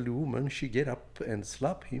elderly woman, she get up and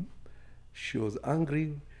slap him. She was angry.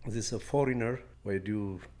 "This is a foreigner. Why do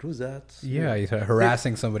you do that?" Yeah, he's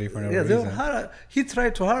harassing somebody for no reason. He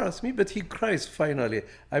tried to harass me, but he cries finally.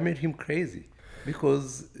 I made him crazy.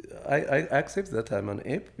 Because I accept that I'm an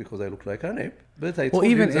ape, because I look like an ape. But I told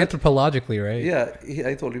even him that, anthropologically, right? Yeah,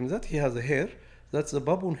 I told him that he has a hair. That's the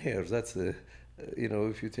baboon hair. That's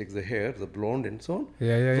if you take the hair, the blonde and so on.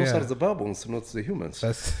 Those are the baboons, not the humans.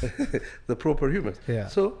 That's the proper humans. Yeah.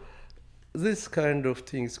 So this kind of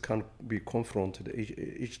things can be confronted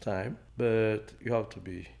each time, but you have to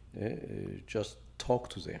be just talk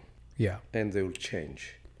to them. Yeah. And they will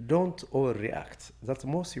change. Don't overreact. That's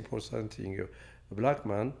the most important thing. A black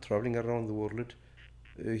man traveling around the world,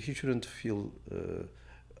 he shouldn't feel...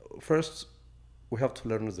 first, we have to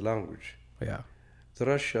learn the language. Yeah. The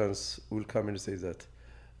Russians will come and say that,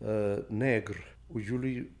 "Negr, would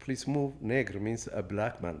you please move?" Negr means a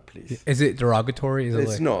black man, please. Is it derogatory?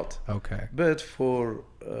 It's not. Okay. But for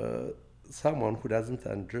someone who doesn't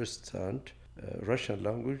understand Russian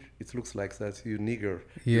language, it looks like that, "You nigger,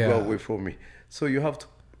 you go away from me." So you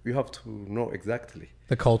have to know exactly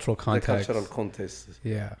the cultural context. The cultural context.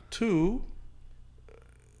 Yeah. Two,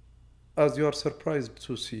 as you are surprised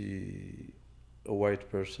to see a white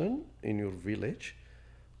person in your village,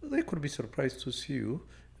 they could be surprised to see you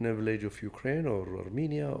a village of Ukraine or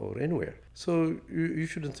Armenia or anywhere. So you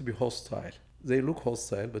shouldn't be hostile. They look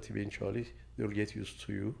hostile, but eventually they'll get used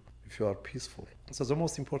to you if you are peaceful. So the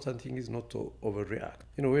most important thing is not to overreact.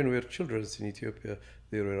 When we were children in Ethiopia,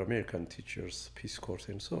 there were American teachers, Peace Corps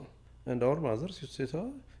and so on. And our mothers used to say,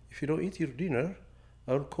 oh, if you don't eat your dinner,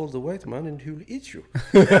 I'll call the white man and he will eat you.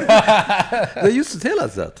 They used to tell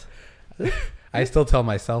us that. I still tell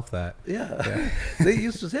myself that. Yeah. They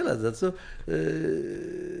used to tell us that. So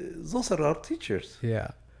those are our teachers.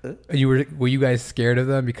 Yeah. Were you guys scared of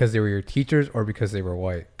them because they were your teachers or because they were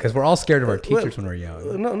white? Because we're all scared of our teachers when we're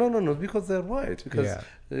young. No, because they're white. Because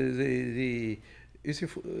you see,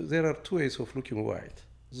 there are two ways of looking white.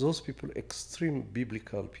 Those people, extreme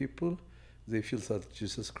biblical people, they feel that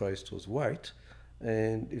Jesus Christ was white.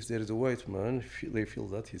 And if there is a white man, they feel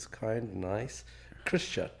that he's kind, nice,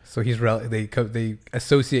 Christian. So they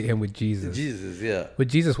associate him with Jesus. Jesus, yeah. But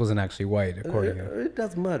Jesus wasn't actually white, according to it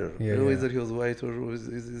doesn't matter whether he was white or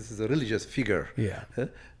this is a religious figure. Yeah.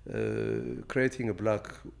 Creating a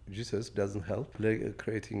black Jesus doesn't help.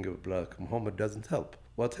 Creating a black Muhammad doesn't help.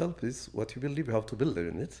 What helps is what you believe. You have to build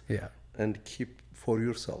in it. Yeah. And keep for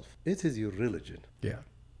yourself. It is your religion. Yeah.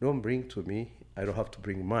 Don't bring to me. I don't have to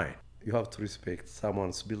bring mine. You have to respect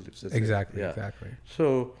someone's beliefs. Exactly.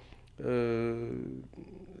 So,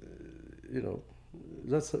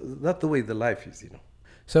 that's the way the life is,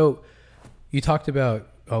 So, we talked about,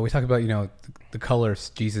 the color of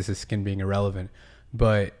Jesus' skin being irrelevant.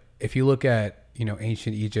 But if you look at,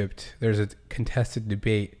 ancient Egypt, there's a contested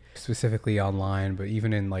debate, specifically online, but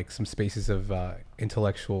even in like some spaces of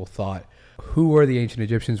intellectual thought. Who were the ancient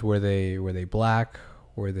Egyptians? Were they black?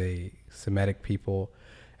 Were they Semitic people?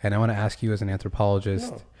 And I want to ask you as an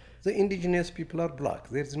anthropologist. No, the indigenous people are black.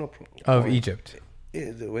 There's no problem. Of Egypt.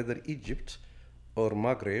 Whether Egypt or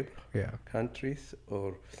Maghreb countries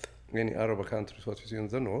or any Arab countries, what you see in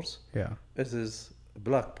the north, it is a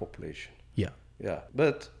black population. Yeah.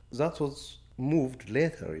 But that was moved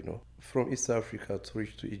later, from East Africa to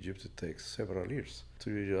reach to Egypt. It takes several years to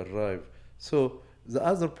arrive. So the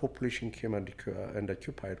other population came and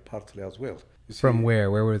occupied partly as well. From where?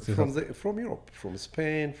 Where was this? From Europe, from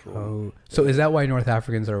Spain. So is that why North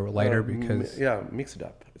Africans are lighter? Because mixed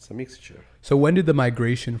up. It's a mixture. So when did the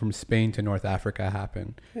migration from Spain to North Africa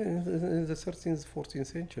happen? In the 13th, 14th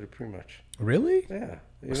century, pretty much. Really? Yeah,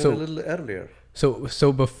 even a little earlier.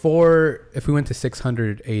 So before, if we went to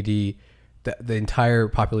 600 AD, the entire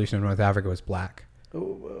population of North Africa was black.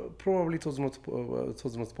 Probably it was not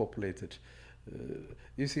populated.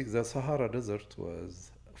 You see, the Sahara Desert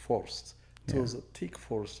was forced. It was a thick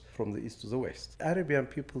force from the east to the west. Arabian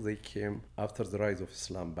people, they came after the rise of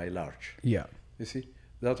Islam by large. Yeah. You see,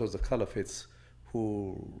 that was the caliphates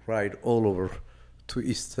who ride all over to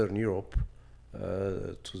Eastern Europe,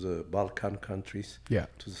 to the Balkan countries, to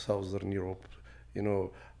the Southern Europe.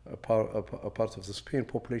 A part of the Spain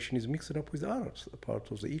population is mixed up with the Arabs. A part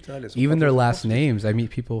of the Italians. Even their last names. I meet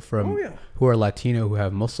people from who are Latino who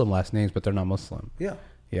have Muslim last names, but they're not Muslim. Yeah.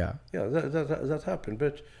 That happened,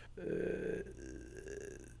 but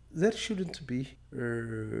there shouldn't be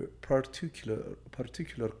a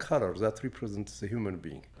particular color that represents the human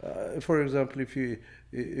being. For example,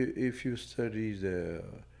 if you study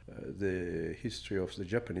the history of the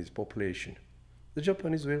Japanese population, the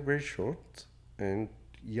Japanese were very short and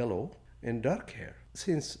yellow and dark hair.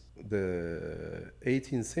 Since the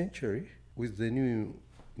 18th century, with the new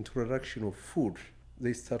introduction of food,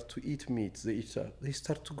 they start to eat meat. They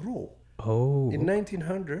start to grow. Oh. In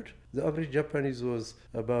 1900, the average Japanese was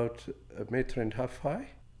about 1.5 meters high.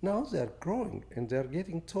 Now they are growing and they are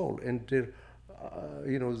getting tall, and they're,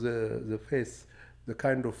 the face, the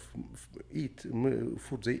kind of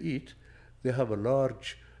food they eat, they have a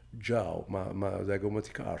large jaw,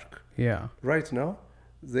 zygomatic arc. Yeah. Right now,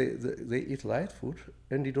 they eat light food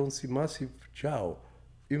and you don't see massive jaw,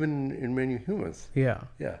 even in many humans. Yeah.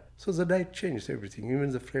 So the diet changed everything,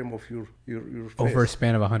 even the frame of your face. Over a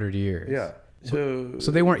span of 100 years. Yeah.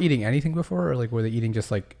 So they weren't eating anything before, or like were they eating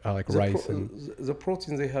just like rice the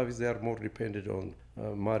protein they have is they are more dependent on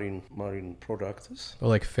marine products, or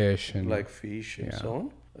like fish and so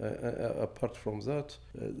on. Apart from that,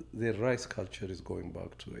 their rice culture is going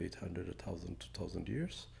back to 800, 1,000, 2,000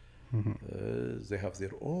 years. Mm-hmm. They have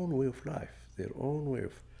their own way of life, their own way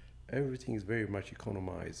of everything is very much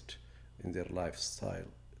economized in their lifestyle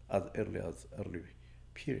as early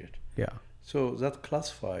period. Yeah. So that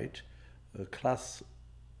classified class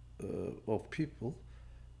of people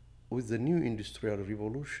with the new industrial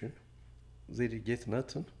revolution, they did get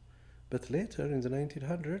nothing. But later in the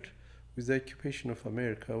 1900s, with the occupation of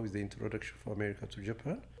America, with the introduction of America to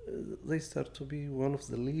Japan, they start to be one of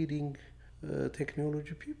the leading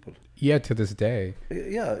technology people. Yeah, to this day.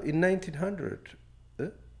 Yeah, in 1900,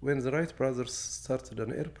 when the Wright brothers started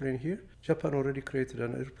an airplane here, Japan already created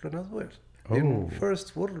an airplane as well. In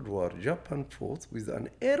First World War, Japan fought with an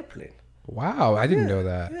airplane. Wow, I didn't know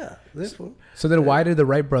that. Yeah, therefore. So then why did the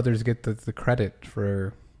Wright brothers get the credit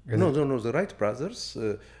for... No, the Wright brothers,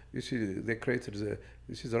 you see,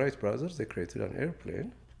 the Wright brothers, they created an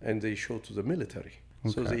airplane and they showed to the military.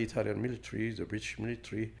 Okay. So the Italian military, the British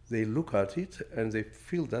military, they look at it and they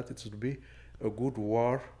feel that it would be a good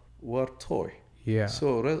war toy. Yeah.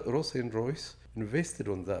 So Rolls-Royce invested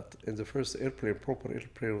on that, and the first proper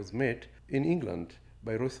airplane was made in England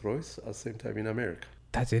by Rolls-Royce at the same time in America.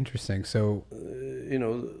 That's interesting. So,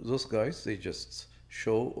 those guys, they just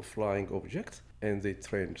show a flying object, and they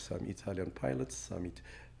trained some Italian pilots, some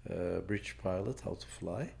British pilots how to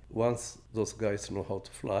fly. Once those guys know how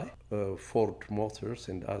to fly, Ford Motors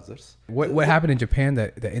and others. What happened in Japan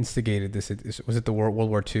that instigated this? Was it the World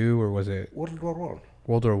War II or was it World War One?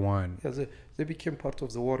 World War One. Yeah, they became part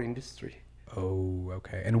of the war industry. Oh,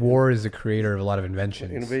 okay. And war is the creator of a lot of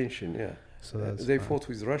inventions. Invention, yeah. So they fought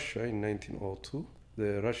with Russia in 1902.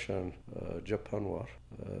 The Russian-Japan war.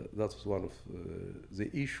 That was one of the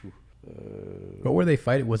issue. What were they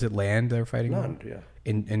fighting? Was it land they were fighting on? Land, yeah.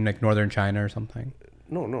 In like northern China or something?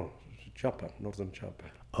 No, Japan, northern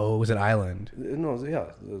Japan. Oh, it was an island? No,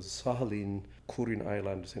 yeah, the Sakhalin, Kurin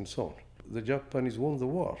Islands, and so on. The Japanese won the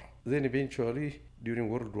war. Then eventually, during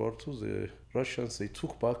World War II, the Russians, they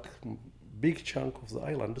took back big chunk of the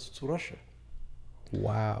islands to Russia.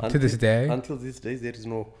 Wow. To this day? Until this day, there is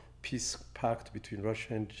no peace pact between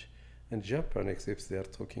Russia and Japan, except they are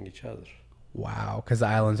talking each other. Wow. Because the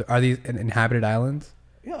islands, are these inhabited islands?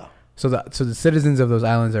 Yeah. So the citizens of those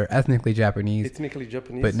islands are ethnically Japanese. Ethnically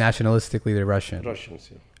Japanese. But nationalistically, they're Russian. Russians,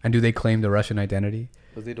 yeah. And do they claim the Russian identity?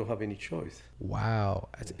 But they don't have any choice. Wow.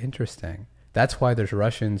 That's interesting. That's why there's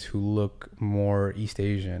Russians who look more East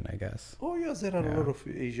Asian, I guess. Oh, yes, there are a lot of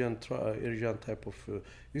Asian type of...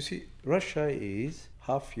 you see, Russia is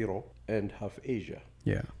half Europe and half Asia.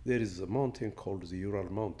 Yeah. There is a mountain called the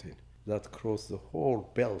Ural Mountain that crosses the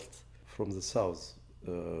whole belt from the south,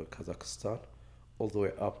 Kazakhstan, all the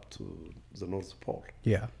way up to the North Pole.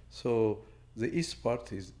 Yeah. So the east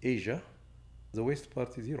part is Asia, the west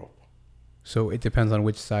part is Europe. So it depends on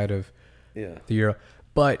which side of the Europe.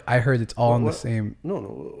 But I heard it's all on the same...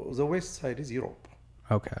 No, the west side is Europe.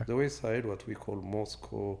 Okay. The west side, what we call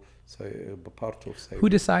Moscow, part of Siberia. Who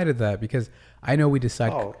decided that? Because I know we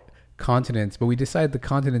decide continents, but we decide the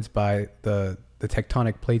continents by the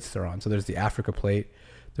tectonic plates they're on. So there's the Africa plate,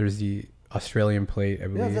 there's the Australian plate, I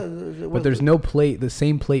believe. But there's no plate, the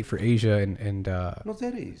same plate for Asia and No,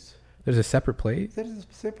 there is. There's a separate plate? There is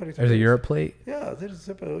a separate There's a Europe plate? Yeah, there is a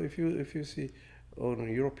separate. If you see on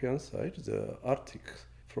the European side, the Arctic,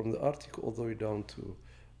 from the Arctic all the way down to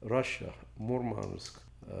Russia, Murmansk,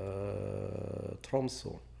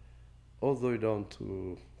 Tromsø, all the way down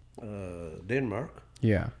to Denmark.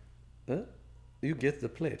 Yeah. You get the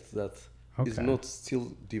plate that is not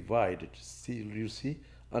still divided. Still, you see,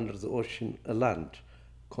 under the ocean, a land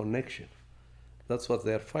connection. That's what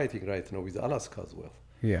they are fighting right now with Alaska as well.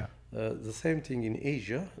 Yeah. The same thing in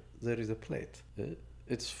Asia, there is a plate.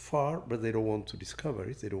 It's far, but they don't want to discover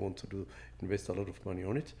it. They don't want to invest a lot of money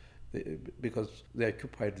on it because they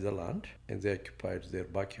occupied the land and they occupied their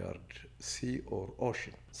backyard sea or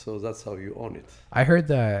ocean. So that's how you own it. I heard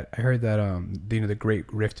that the Great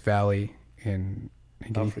Rift Valley in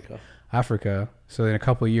Africa. So in a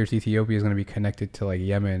couple of years, Ethiopia is going to be connected to like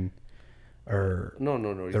Yemen. Or no.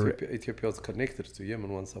 Ethiopia was connected to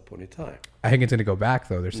Yemen once upon a time. I think it's going to go back,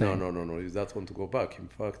 though. They're saying no. That's going to go back. In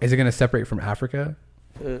fact, is it going to separate from Africa?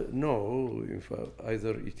 No. In fact,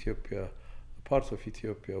 either Ethiopia, part of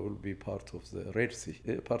Ethiopia will be part of the Red Sea.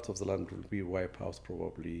 Part of the land will be wiped out,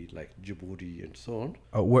 probably like Djibouti and so on.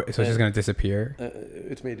 Oh, so it's just going to disappear?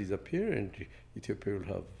 It may disappear, and Ethiopia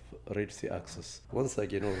will have Red Sea access once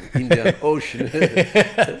again on Indian Ocean.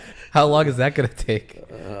 How long is that going to take?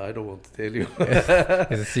 I don't want to tell you.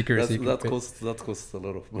 It's a secret. That costs a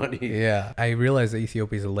lot of money. Yeah, I realize that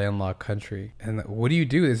Ethiopia is a landlocked country. And what do you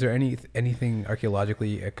do? Is there anything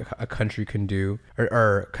archaeologically a country can do,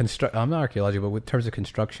 or construct? I'm not archaeological, but in terms of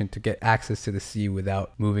construction, to get access to the sea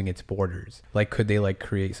without moving its borders? Like, could they like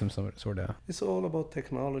create some sort of? It's all about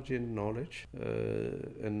technology and knowledge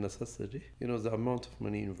and necessity. You know, the amount of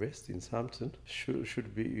money invested in something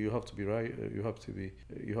should be. You have to be right. You have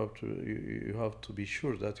to be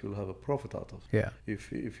sure that you'll have a profit out of it. Yeah.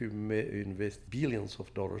 If you invest billions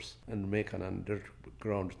of dollars and make an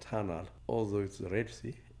underground tunnel, although it's the Red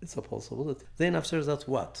Sea, it's a possibility. Then after that,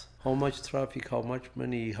 what? how much traffic, how much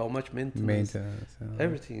money, how much maintenance.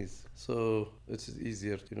 Everything is. So it's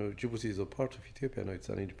easier. Djibouti is a part of Ethiopia. Now it's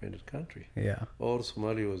an independent country. Yeah. Or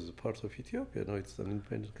Somalia was a part of Ethiopia. Now it's an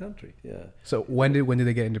independent country. Yeah. So when did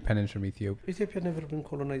they get independence from Ethiopia? Ethiopia never been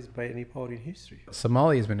colonized by any power in history.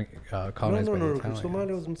 Somalia has been colonized by the Italians.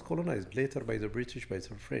 Somalia was colonized later by the British, by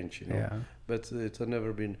the French. Yeah. But it had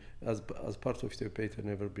never been, as part of Ethiopia, it had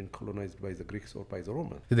never been colonized by the Greeks or by the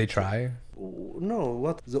Romans. Did they try? No.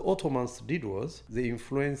 What the Ottomans did was they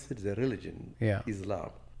influenced the religion, Islam.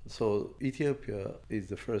 So Ethiopia is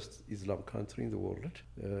the first Islam country in the world.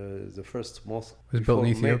 The first mosque was built in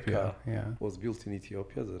Ethiopia. Was built in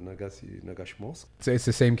Ethiopia, the Nagash Mosque. So it's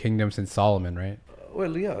the same kingdom since Solomon, right?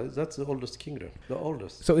 Well, yeah, that's the oldest kingdom, the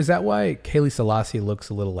oldest. So is that why Haile Selassie looks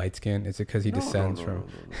a little light skinned? Is it because he descends from?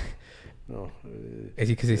 No. Is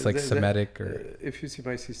he because he's like Semitic or? If you see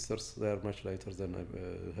my sisters, they are much lighter than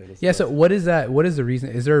Haile. Yeah. So what is that? What is the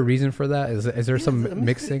reason? Is there a reason for that? Is there some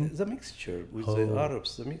mixing? The mixture with the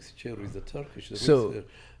Arabs, the mixture with the Turkish.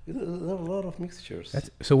 There are a lot of mixtures.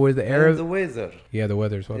 So were the Arabs? The weather. Yeah, the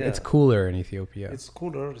weather as well. Yeah. It's cooler in Ethiopia. It's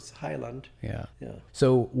cooler. It's highland. Yeah.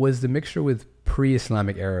 So was the mixture with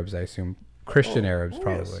pre-Islamic Arabs? I assume. Christian Arabs,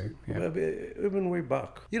 probably. Yes. Yeah. Even way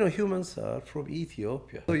back. Humans are from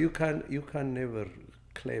Ethiopia, so you can never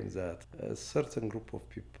claim that a certain group of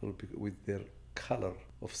people with their color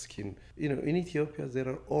of skin. In Ethiopia there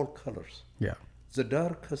are all colors. Yeah. The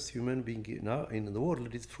darkest human being now in the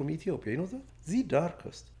world is from Ethiopia. You know that? The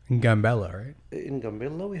darkest. In Gambella, right? In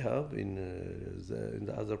Gambella we have. In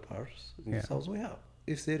the other parts, in the south we have.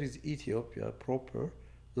 If there is Ethiopia proper,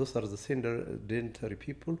 those are the sedentary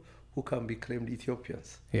people who can be claimed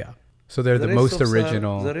Ethiopians. Yeah. So they're the most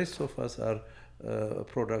original. The rest of us are a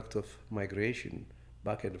product of migration,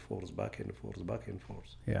 back and forth, back and forth, back and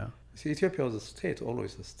forth. Yeah. See, Ethiopia was a state,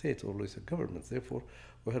 always a government. Therefore,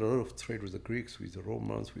 we had a lot of trade with the Greeks, with the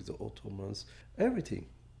Romans, with the Ottomans, everything.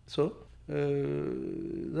 So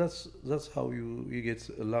that's how you get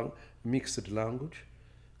a mixed language.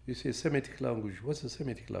 You see a Semitic language. What's a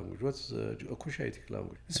Semitic language? What's a Cushitic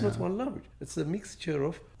language? It's not one language. It's a mixture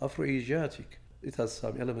of Afro-Asiatic. It has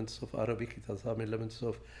some elements of Arabic. It has some elements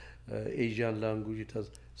of Asian language.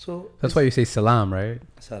 That's why you say salam, right?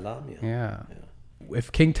 Salam, yeah.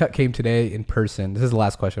 If King Tut came today in person, this is the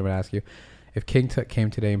last question I'm going to ask you. If King Tut came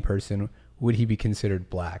today in person, would he be considered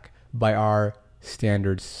black by our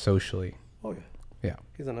standards socially? Oh, yeah. Yeah.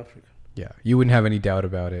 He's an African. Yeah. You wouldn't have any doubt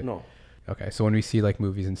about it? No. Okay, so when we see like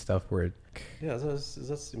movies and stuff where that's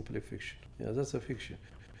simply fiction. Yeah, that's a fiction.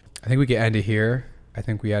 I think we can end it here. I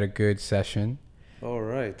think we had a good session. All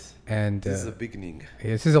right. And this is the beginning.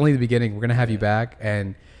 This is only the beginning. We're gonna have you back.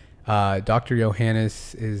 And Dr.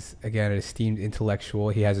 Yohannes is again an esteemed intellectual.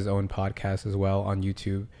 He has his own podcast as well on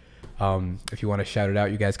YouTube. If you want to shout it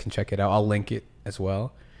out, you guys can check it out. I'll link it as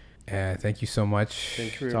well. And thank you so much.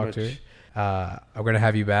 Thank you very much. I'm gonna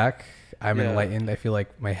have you back. I'm enlightened. I feel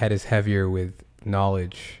like my head is heavier with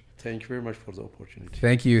knowledge. Thank you very much for the opportunity.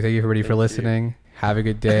 Thank you. Thank you everybody for listening. Have a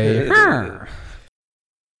good day.